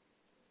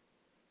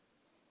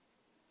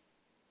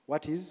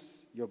 What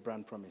is your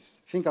brand promise?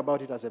 Think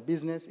about it as a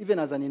business, even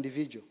as an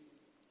individual.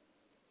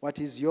 What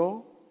is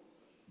your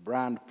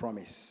brand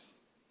promise?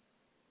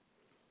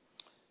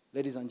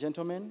 Ladies and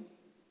gentlemen,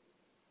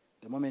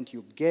 the moment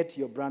you get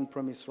your brand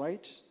promise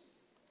right,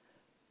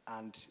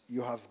 and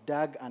you have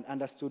dug and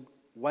understood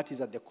what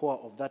is at the core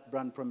of that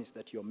brand promise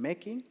that you're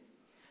making,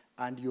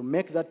 and you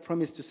make that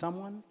promise to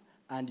someone,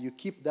 and you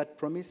keep that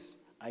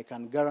promise, I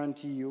can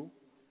guarantee you,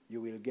 you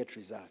will get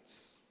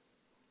results.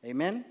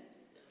 Amen?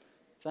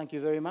 Thank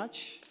you very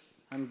much,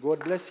 and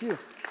God bless you.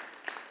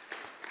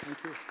 Thank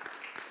you.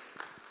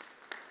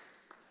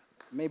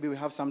 Maybe we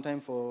have some time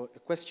for a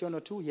question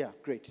or two. Yeah,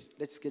 great.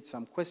 Let's get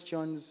some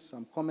questions,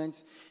 some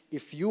comments.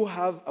 If you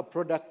have a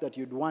product that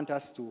you'd want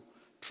us to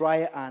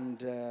try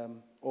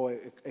and, or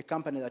a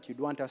company that you'd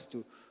want us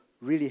to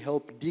really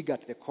help dig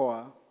at the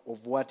core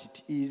of what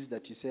it is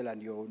that you sell,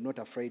 and you're not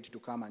afraid to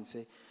come and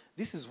say,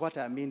 this is what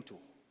I'm into.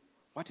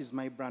 What is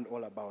my brand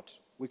all about?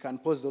 We can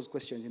pose those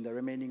questions in the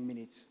remaining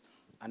minutes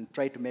and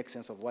try to make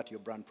sense of what your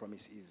brand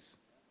promise is.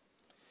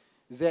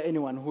 Is there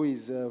anyone who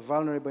is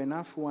vulnerable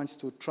enough who wants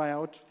to try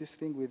out this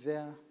thing with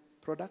their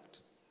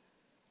product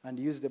and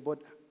use the board?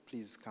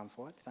 Please come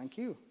forward. Thank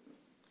you.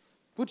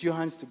 Put your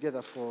hands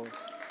together for...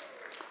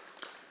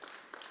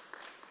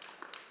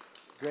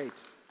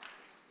 Great.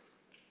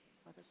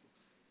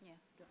 Yeah.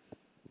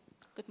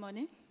 Good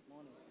morning.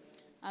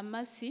 I'm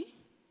Mercy,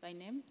 by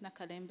name,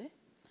 Nakalembe.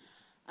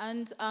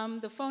 And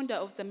I'm the founder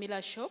of the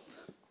Miller Shop.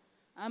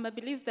 I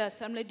believe there are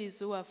some ladies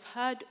who have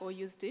heard or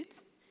used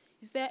it.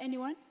 Is there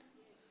anyone?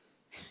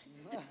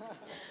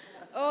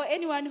 Or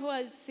anyone who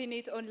has seen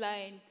it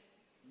online?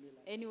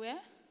 Anywhere?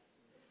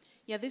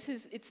 Yeah,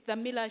 it's the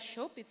Miller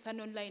Shop. It's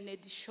an online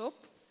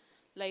shop.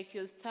 Like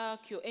you're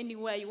stuck, you're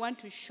anywhere, you want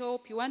to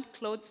shop, you want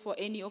clothes for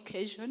any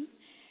occasion.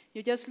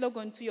 You just log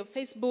on to your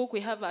Facebook. We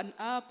have an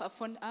app, a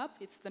phone app.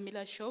 It's the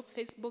Miller Shop.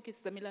 Facebook is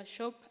the Miller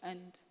Shop.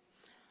 And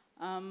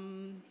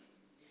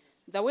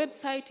the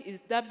website is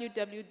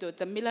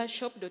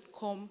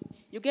www.themillershop.com.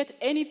 You get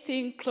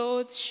anything,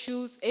 clothes,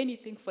 shoes,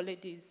 anything for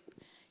ladies.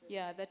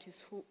 Yeah, that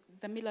is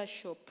the Miller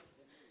Shop.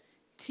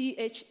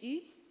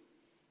 THEMILA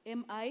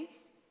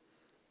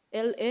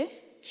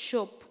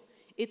shop.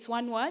 It's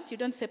one word. You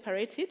don't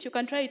separate it. You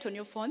can try it on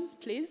your phones,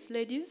 please,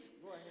 ladies.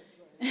 Go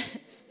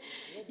ahead.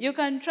 You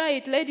can try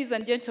it, ladies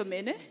and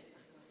gentlemen. Eh?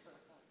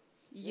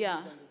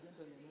 Yeah.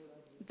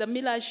 The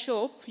Miller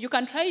Shop. You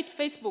can try it.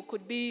 Facebook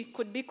could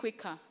be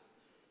quicker.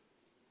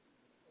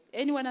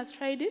 Anyone has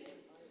tried it?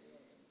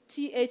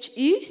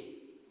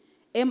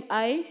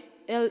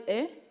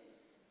 THEMILA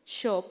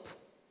shop.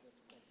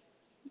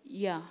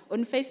 Yeah.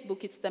 On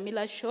Facebook, it's the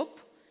Miller Shop.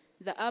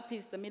 The app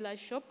is the Miller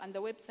Shop, and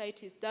the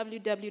website is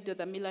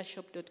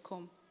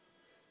www.themillershop.com.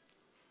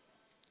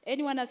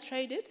 Anyone has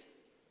tried it?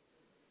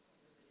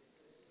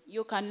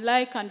 You can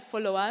like and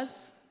follow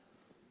us.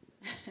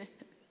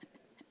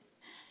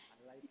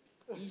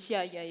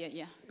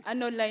 Yeah.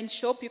 An online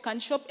shop. You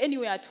can shop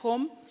anywhere at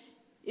home.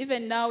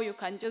 Even now, you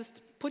can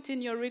just put in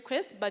your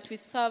request, but we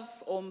serve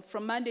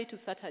from Monday to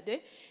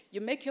Saturday. You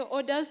make your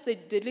orders, they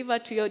deliver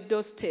to your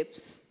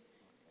doorsteps.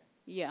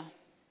 Yeah.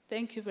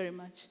 Thank you very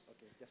much.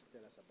 Okay, just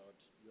tell us about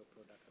your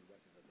product and what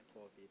is at the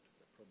core of it,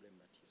 the problem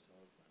that you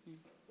solve, and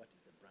what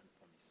is the brand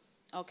promise.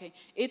 Okay.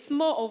 It's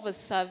more of a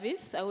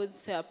service. I would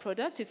say a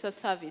product. It's a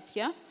service,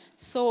 yeah?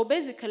 So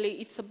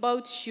basically, it's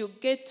about you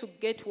get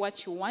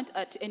what you want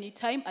at any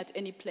time, at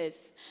any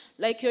place.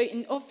 Like you're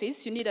in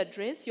office, you need a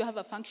dress, you have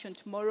a function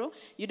tomorrow.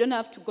 You don't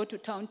have to go to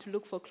town to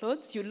look for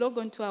clothes. You log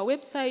onto our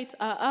website,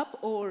 our app,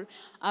 or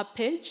our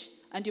page,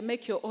 and you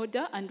make your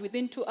order, and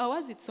within 2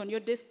 hours, it's on your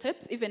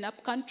doorsteps, even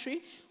up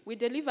country. We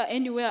deliver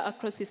anywhere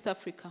across East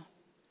Africa.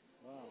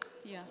 Wow.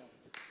 Yeah.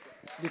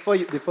 Before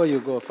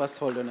you go, first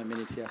hold on a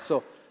minute here.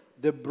 So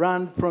the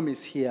brand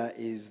promise here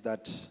is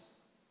that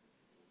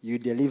you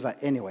deliver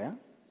anywhere.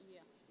 Yeah.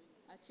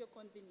 At your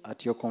convenience.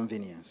 At your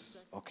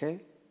convenience. Exactly.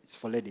 Okay? It's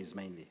for ladies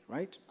mainly,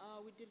 right?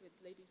 We deal with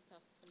ladies'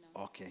 stuffs for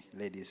now. Okay,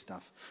 ladies'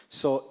 stuff.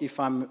 So if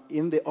I'm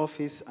in the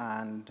office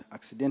and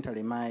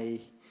accidentally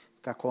my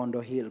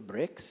Kakondo heel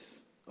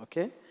breaks,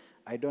 okay?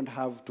 I don't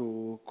have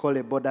to call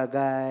a border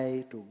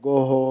guy to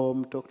go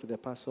home, talk to the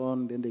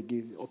person, then they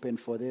open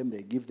for them,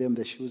 they give them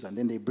the shoes, and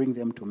then they bring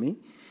them to me.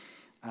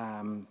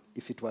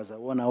 If it was a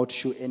worn-out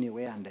shoe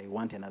anywhere and I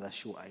want another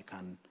shoe, I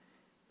can,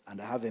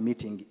 and I have a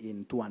meeting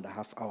in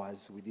 2.5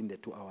 hours. Within the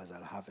 2 hours,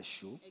 I'll have a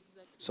shoe.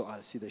 Exactly. So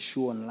I'll see the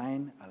shoe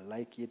online, I'll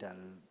like it,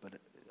 I'll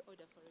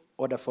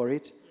order for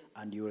it, yes.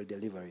 And you will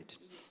deliver it.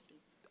 Yes,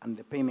 and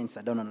the payments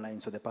are done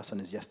online, so the person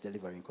is just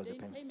delivering because the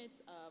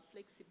payments are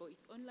flexible.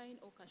 It's online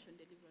or cash on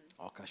delivery.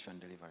 Or cash on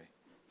delivery.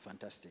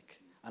 Fantastic.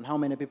 And how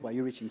many people are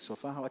you reaching so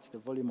far? What's the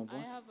volume of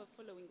work? I have a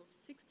following of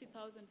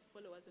 60,000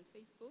 followers on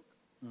Facebook.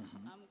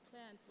 Mm-hmm. I'm a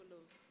client of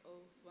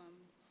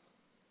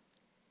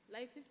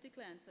like 50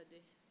 clients a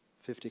day.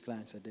 50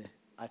 clients a day.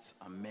 That's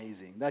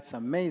amazing. That's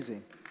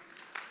amazing.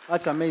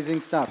 That's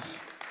amazing stuff.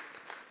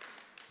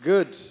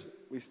 Good.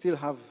 We still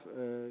have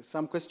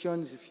some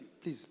questions. If you,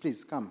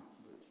 please come.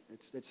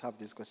 Let's have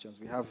these questions.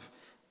 We have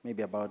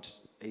maybe about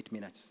 8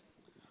 minutes.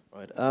 All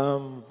right.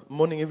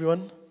 Morning,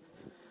 everyone.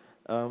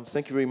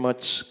 Thank you very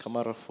much,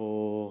 Kamara,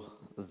 for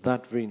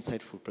that very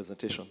insightful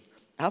presentation.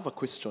 I have a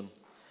question.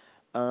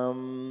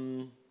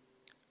 The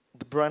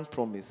brand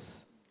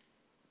promise,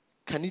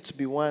 can it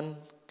be 1?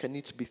 Can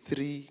it be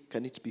 3?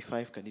 Can it be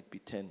 5? Can it be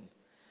 10?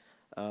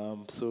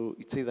 So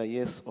it's either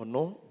yes or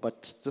no,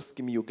 but just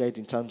give me your guide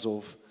in terms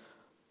of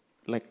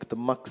like the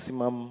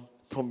maximum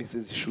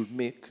promises you should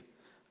make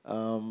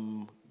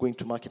going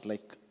to market,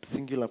 like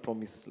singular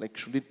promise, like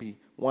should it be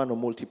 1 or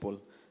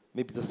multiple?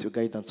 Maybe just your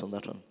guidance on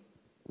that one.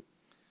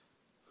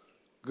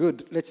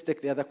 Good. Let's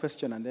take the other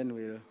question and then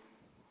we'll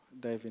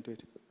dive into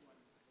it.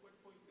 What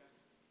point does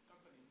a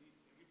company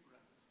need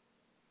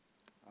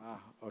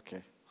a rebrand?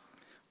 Okay.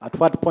 At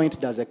what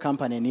point does a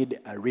company need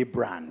a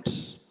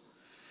rebrand?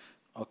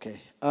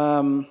 Okay.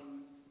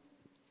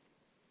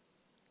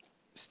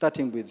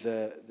 Starting with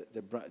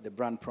the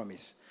brand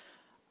promise.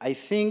 I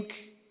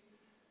think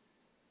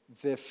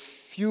the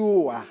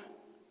fewer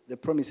the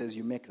promises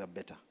you make, the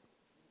better.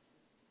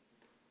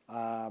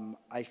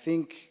 I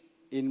think,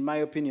 in my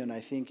opinion, I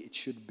think it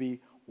should be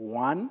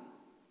 1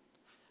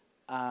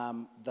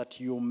 that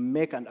you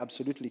make and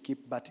absolutely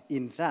keep, but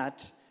in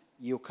that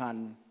you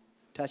can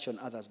touch on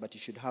others, but you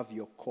should have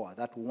your core,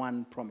 that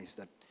one promise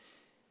that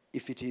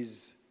if it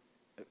is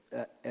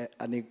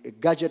a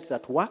gadget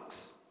that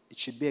works, it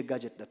should be a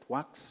gadget that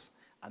works,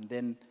 and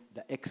then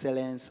the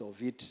excellence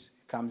of it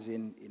comes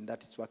in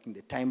that it's working.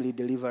 The timely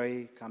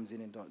delivery comes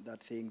in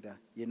that thing,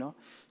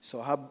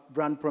 So her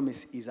brand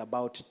promise is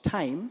about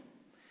time,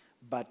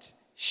 but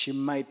she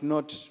might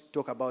not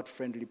talk about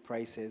friendly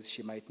prices.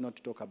 She might not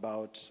talk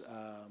about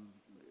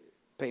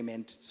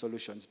payment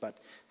solutions. But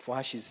for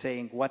her, she's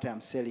saying, what I'm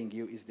selling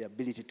you is the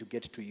ability to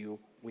get to you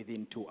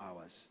within 2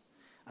 hours.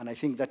 And I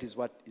think that is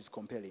what is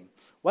compelling.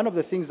 One of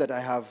the things that I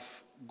have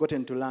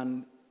gotten to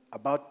learn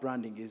about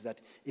branding is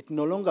that it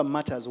no longer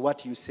matters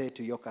what you say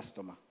to your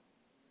customer.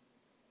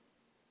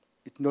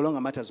 It no longer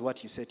matters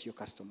what you say to your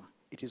customer.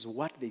 It is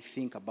what they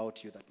think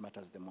about you that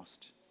matters the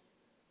most.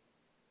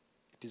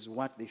 It is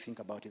what they think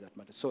about you that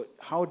matters. So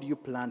how do you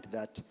plant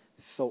that?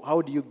 So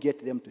how do you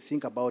get them to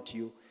think about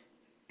you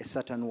a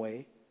certain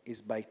way?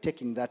 Is by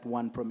taking that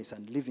one promise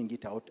and leaving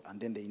it out,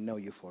 and then they know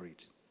you for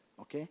it.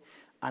 Okay?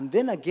 And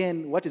then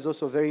again, what is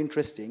also very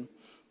interesting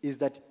is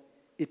that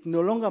it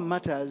no longer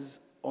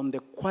matters on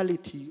the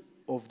quality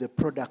of the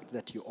product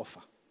that you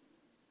offer.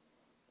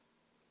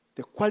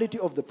 The quality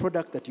of the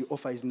product that you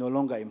offer is no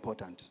longer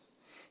important.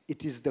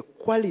 It is the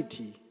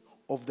quality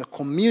of the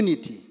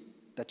community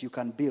that you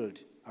can build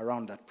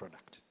around that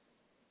product.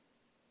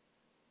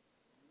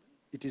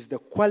 It is the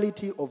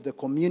quality of the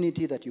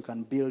community that you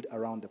can build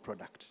around the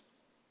product.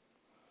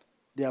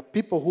 There are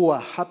people who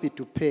are happy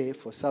to pay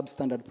for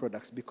substandard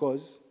products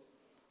because,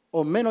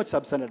 or may not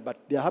substandard,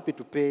 but they are happy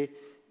to pay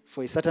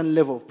for a certain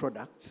level of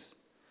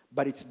products,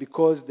 but it's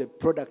because the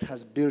product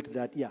has built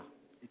that,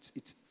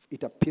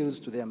 it appeals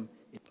to them,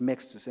 it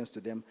makes sense to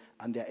them,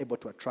 and they're able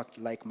to attract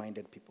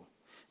like-minded people.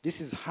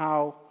 This is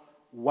how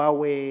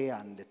Huawei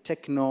and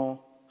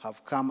Techno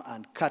have come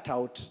and cut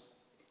out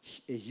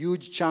a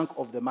huge chunk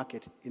of the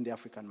market in the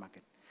African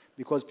market,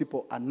 because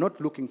people are not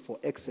looking for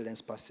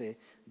excellence per se,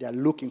 they are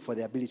looking for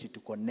the ability to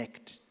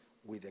connect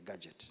with the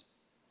gadget.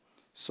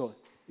 So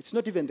it's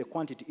not even the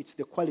quantity, it's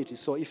the quality.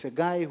 So if a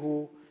guy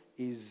who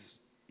is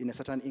in a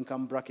certain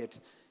income bracket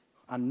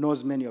and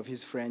knows many of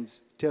his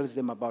friends tells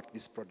them about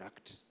this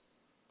product,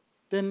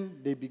 then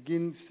they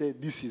begin to say,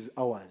 this is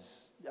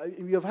ours.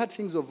 You have heard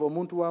things of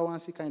Muntu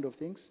Wawansi kind of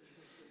things.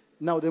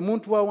 Now, the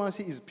Muntu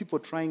Wawansi is people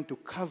trying to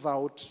carve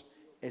out,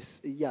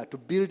 to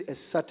build a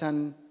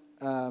certain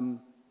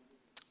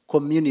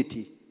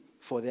community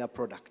for their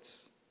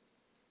products.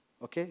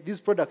 Okay?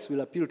 These products will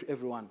appeal to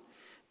everyone.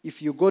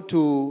 If you go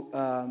to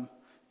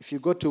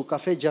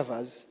Cafe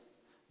Java's,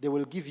 they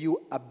will give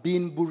you a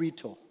bean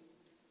burrito.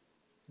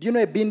 Do you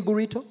know a bean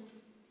burrito?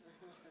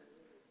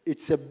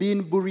 It's a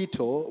bean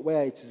burrito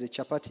where it is a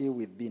chapati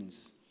with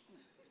beans.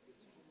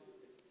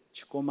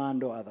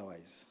 Chikomando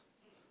otherwise.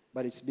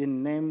 But it's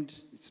been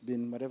named, it's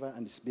been whatever,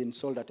 and it's been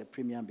sold at a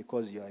premium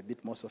because you're a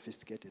bit more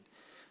sophisticated.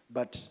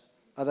 But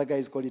other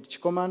guys call it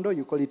Chikomando,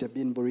 you call it a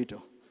bean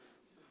burrito.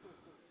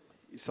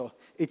 So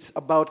it's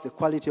about the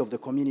quality of the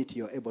community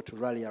you're able to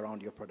rally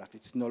around your product.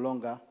 It's no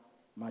longer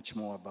much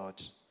more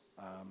about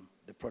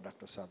the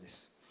product or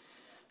service.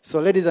 So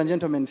ladies and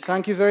gentlemen,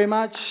 thank you very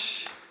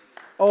much.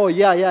 Oh,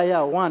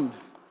 one.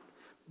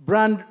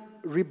 Brand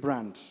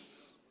rebrand.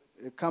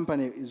 A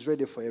company is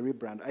ready for a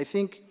rebrand. I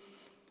think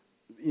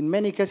in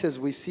many cases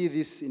we see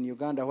this in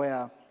Uganda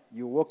where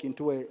you walk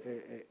into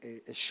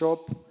a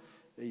shop,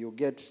 you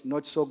get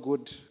not so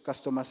good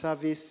customer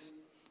service,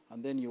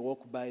 and then you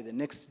walk by the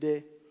next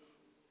day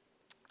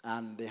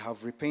and they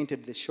have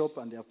repainted the shop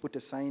and they have put a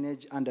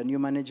signage under new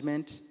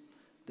management.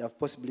 They have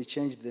possibly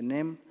changed the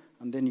name,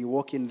 and then you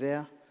walk in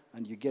there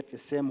and you get the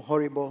same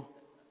horrible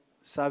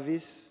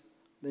service.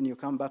 Then you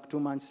come back 2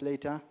 months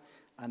later,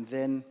 and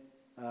then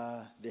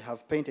they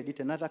have painted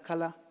it another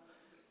color,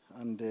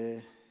 and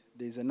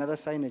there's another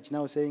signage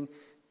now saying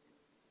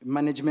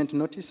management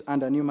notice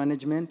under new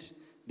management.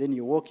 then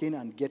you walk in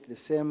and get the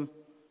same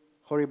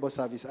horrible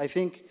service. I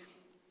think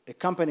a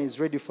company is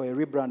ready for a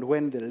rebrand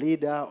when the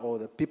leader or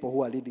the people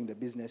who are leading the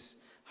business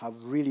have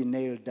really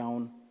nailed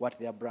down what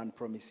their brand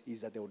promise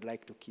is that they would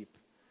like to keep.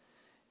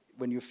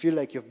 When you feel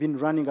like you've been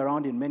running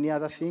around in many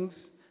other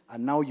things,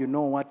 and now you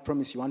know what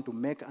promise you want to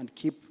make and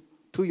keep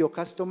to your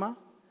customer,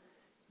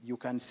 you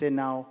can say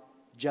now,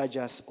 judge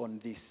us on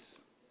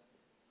this.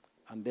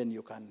 And then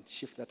you can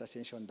shift that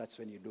attention. That's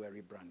when you do a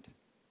rebrand.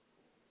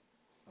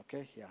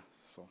 Okay, yeah,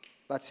 so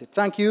that's it.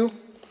 Thank you.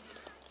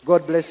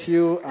 God bless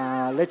you.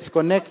 Let's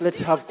connect. Let's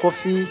have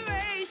coffee.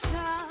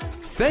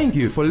 Thank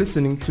you for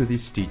listening to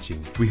this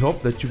teaching. We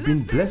hope that you've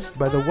been blessed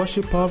by the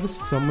Worship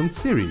Harvest Sermon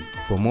Series.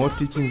 For more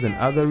teachings and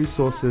other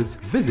resources,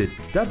 visit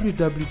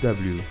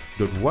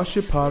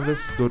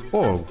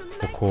www.worshipharvest.org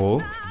or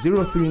call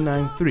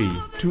 0393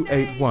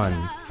 281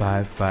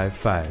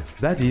 555.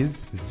 That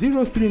is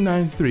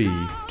 0393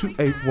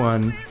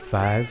 281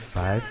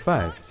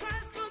 555.